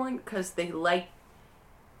unicorn because they like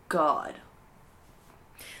God.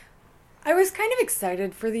 I was kind of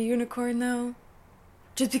excited for the unicorn, though.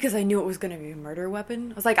 Just because I knew it was going to be a murder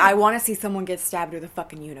weapon. I was like, I want to see someone get stabbed with a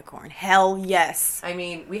fucking unicorn. Hell yes. I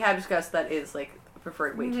mean, we have discussed that is, like, a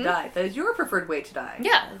preferred way to die. That is your preferred way to die.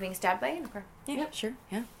 Yeah, being stabbed by a unicorn. Yeah, Yep. sure,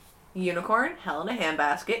 yeah. Unicorn, hell in a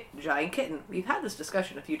handbasket, giant kitten. We've had this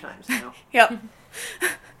discussion a few times now. Yep.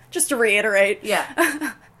 Just to reiterate.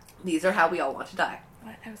 Yeah. These are how we all want to die.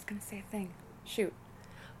 What? I was going to say a thing. Shoot.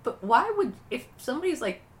 But why would, if somebody's,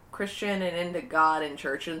 like, Christian and into God and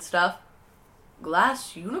church and stuff,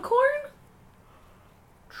 glass unicorn?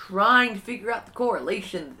 Trying to figure out the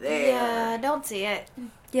correlation there. Yeah, don't see it.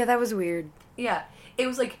 Yeah, that was weird. Yeah. It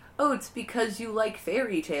was like, oh, it's because you like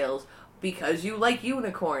fairy tales, because you like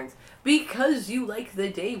unicorns, because you like the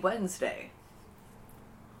day Wednesday.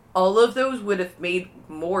 All of those would have made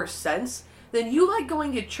more sense than you like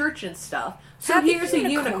going to church and stuff, so Happy here's a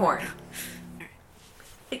unicorn. unicorn.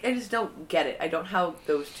 I just don't get it. I don't how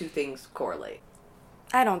those two things correlate.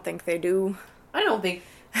 I don't think they do. I don't think...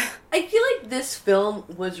 I feel like this film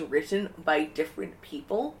was written by different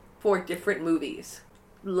people for different movies.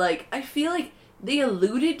 Like, I feel like they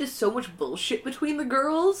alluded to so much bullshit between the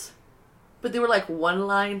girls, but they were like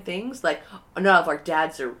one-line things, like, none of our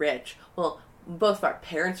dads are rich. Well, both of our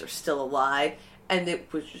parents are still alive, and it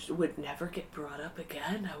was just would never get brought up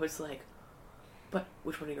again. I was like, but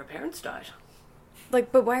which one of your parents died?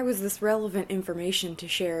 Like, but why was this relevant information to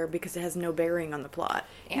share because it has no bearing on the plot?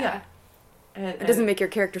 Yeah. And, It doesn't make your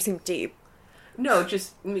character seem deep. No, it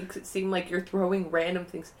just makes it seem like you're throwing random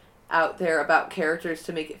things out there about characters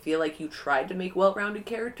to make it feel like you tried to make well-rounded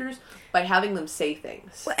characters by having them say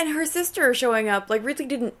things. Well, and her sister showing up, like, really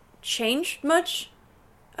didn't change much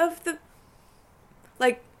of the...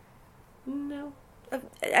 Like, No.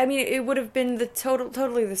 I mean, it would have been the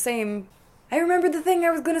totally the same I remember the thing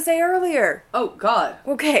I was going to say earlier. Oh, God.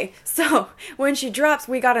 Okay, so when she drops,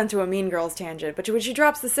 we got into a Mean Girls tangent, but when she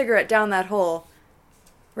drops the cigarette down that hole,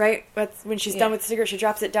 right? That's when she's done with the cigarette, she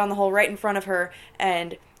drops it down the hole right in front of her,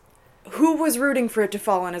 and who was rooting for it to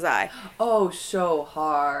fall in his eye? Oh, so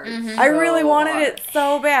hard. I really wanted hard. it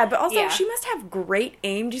so bad, but also Yeah. she must have great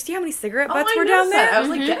aim. Do you see how many cigarette Oh, butts I were down noticed that. there? I was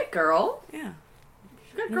like, get it, girl. Yeah.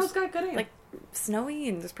 Girl's got good aim. Like, snowy,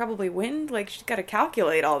 and there's probably wind. Like, she's got to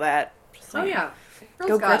calculate all that. Just oh, saying. yeah. Girl's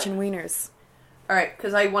Go got Gretchen it. Wieners. All right,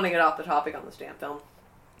 because I want to get off the topic on this damn film.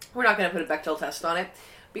 We're not going to put a Bechdel test on it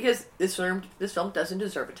because this film doesn't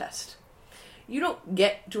deserve a test. You don't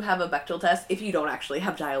get to have a Bechdel test if you don't actually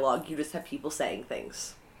have dialogue. You just have people saying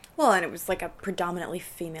things. Well, and it was like a predominantly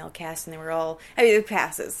female cast, and they were all... I mean, it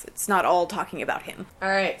passes. It's not all talking about him. All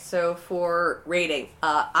right, so for rating,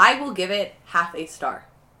 I will give it half a star.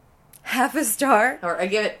 Half a star? Or I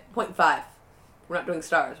give it 0.5. We're not doing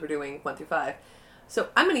stars. We're doing 1 through 5. So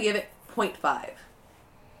I'm going to give it 0.5.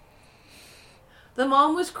 The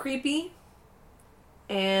mom was creepy,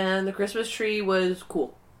 and the Christmas tree was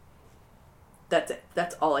cool. That's it.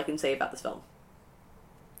 That's all I can say about this film.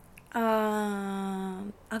 I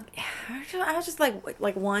was just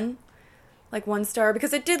like one star,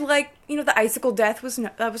 because it did, like, you know, the icicle death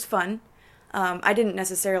that was fun. I didn't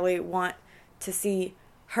necessarily want to see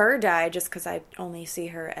her die just because I only see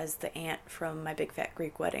her as the aunt from My Big Fat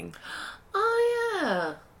Greek Wedding, Oh,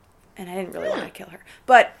 yeah. and I didn't really want to kill her.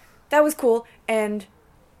 But that was cool, and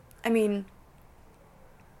I mean,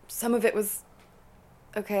 some of it was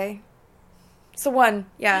okay. So 1,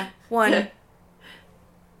 yeah, 1.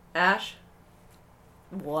 Ash?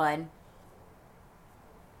 1.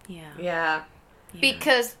 Yeah. Yeah.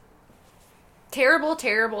 Because terrible,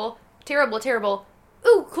 terrible, terrible, terrible.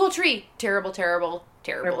 Ooh, cool tree. Terrible, terrible,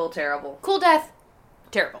 terrible. Terrible. Cool death.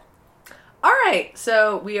 Terrible. All right,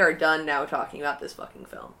 so we are done now talking about this fucking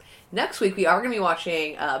film. Next week, we are going to be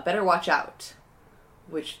watching Better Watch Out,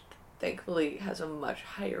 which thankfully has a much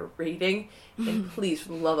higher rating. And please, for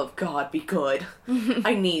the love of God, be good.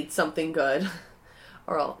 I need something good.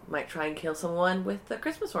 Or I might try and kill someone with the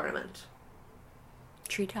Christmas ornament.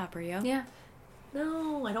 Tree topper, yo. Yeah.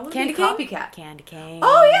 No, I don't want Candy to be a cane? copycat. Candy cane.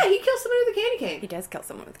 Oh, yeah, he kills somebody with a candy cane. He does kill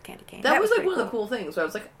someone with a candy cane. That was like pretty one of the cool things where I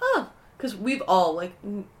was like, oh, because we've all, like,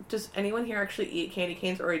 does anyone here actually eat candy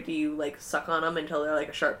canes, or do you, like, suck on them until they're, like,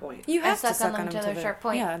 a sharp point? You I have to suck suck on them them till to they're sharp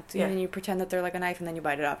point. Yeah, Yeah. and then you pretend that they're like a knife, and then you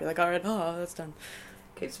bite it off. You're like, all right, oh, that's done.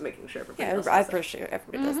 Okay, just making sure everybody Yeah, else I'm does that. pretty sure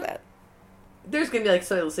everybody does that. There's gonna be, like,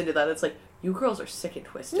 somebody listening to that that's like, you girls are sick and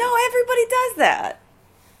twisted. No, everybody does that.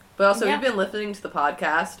 But also, Yeah. you've been listening to the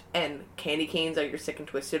podcast, and candy canes are your sick and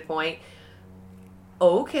twisted point.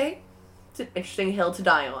 Okay. It's an interesting hill to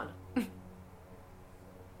die on.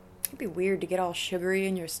 It'd be weird to get all sugary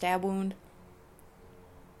in your stab wound.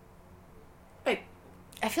 Hey,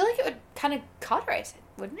 I feel like it would kind of cauterize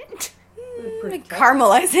it, wouldn't it? Like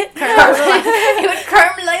caramelize it. It would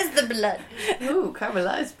caramelize the blood. ooh,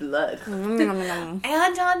 caramelized blood.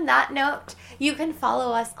 And on that note, you can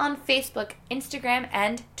follow us on Facebook, Instagram,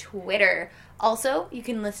 and Twitter. Also, you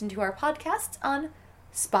can listen to our podcasts on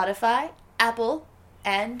Spotify, Apple,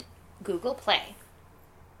 and Google Play.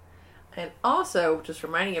 And also, just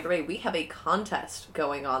reminding everybody, we have a contest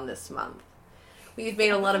going on this month. We've made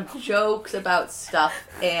a lot of jokes about stuff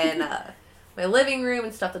in my living room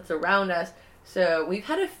and stuff that's around us. So we've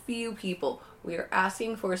had a few people. We are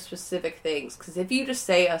asking for specific things. Because if you just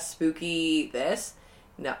say a spooky this,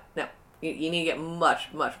 no. You need to get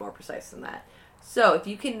much, much more precise than that. So if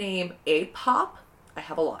you can name a pop, I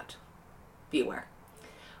have a lot. Be aware.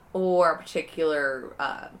 Or a particular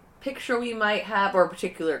picture we might have, or a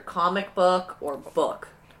particular comic book or book.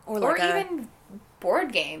 Or Or like even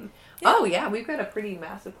board game. Oh yeah, we've got a pretty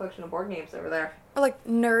massive collection of board games over there. or like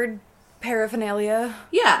nerd paraphernalia.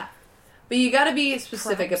 Yeah, but you got to be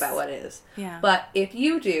specific Props. about what it is. Yeah. But if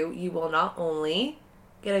you do, you will not only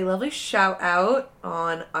get a lovely shout out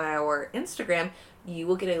on our Instagram, you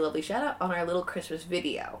will get a lovely shout out on our little Christmas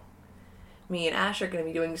video. Me and Ash are going to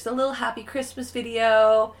be doing just a little happy Christmas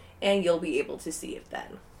video, and you'll be able to see it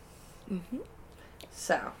then. Mm-hmm.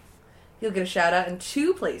 So, you'll get a shout out in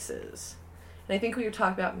 2 places. And I think we were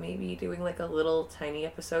talking about maybe doing like a little tiny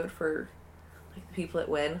episode for like the people that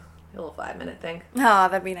win. A little 5-minute thing. Oh,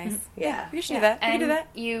 that'd be nice. Yeah. We should do that. We And can do that.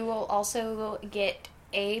 you will also get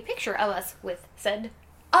a picture of us with said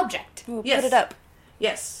object. We'll Yes. put it up.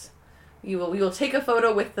 Yes. We will take a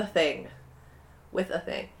photo with the thing. With a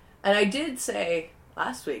thing. And I did say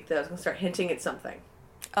last week that I was going to start hinting at something.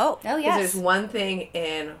 Oh. Oh, Because yes. there's one thing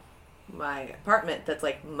in my apartment that's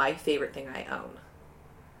like my favorite thing I own.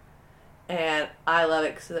 And I love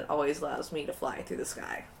it because it always allows me to fly through the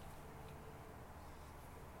sky.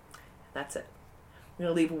 That's it. I'm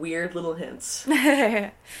gonna leave weird little hints.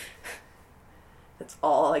 That's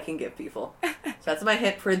all I can give people. So that's my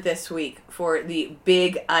hint for this week for the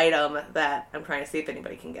big item that I'm trying to see if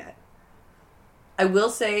anybody can get. I will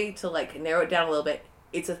say, to like narrow it down a little bit,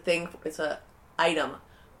 it's a item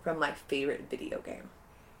from my favorite video game.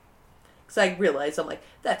 Because I realized, I'm like,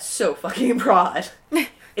 that's so fucking broad.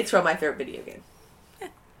 It's from my favorite video game.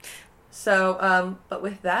 So, but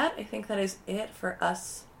with that, I think that is it for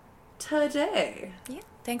us today. Yeah.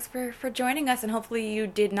 Thanks for joining us, and hopefully you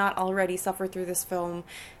did not already suffer through this film.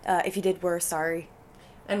 If you did, we're sorry.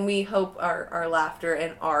 And we hope our laughter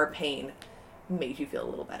and our pain made you feel a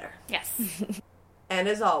little better. Yes. And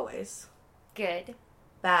as always, Good.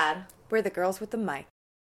 bad. We're the girls with the mic.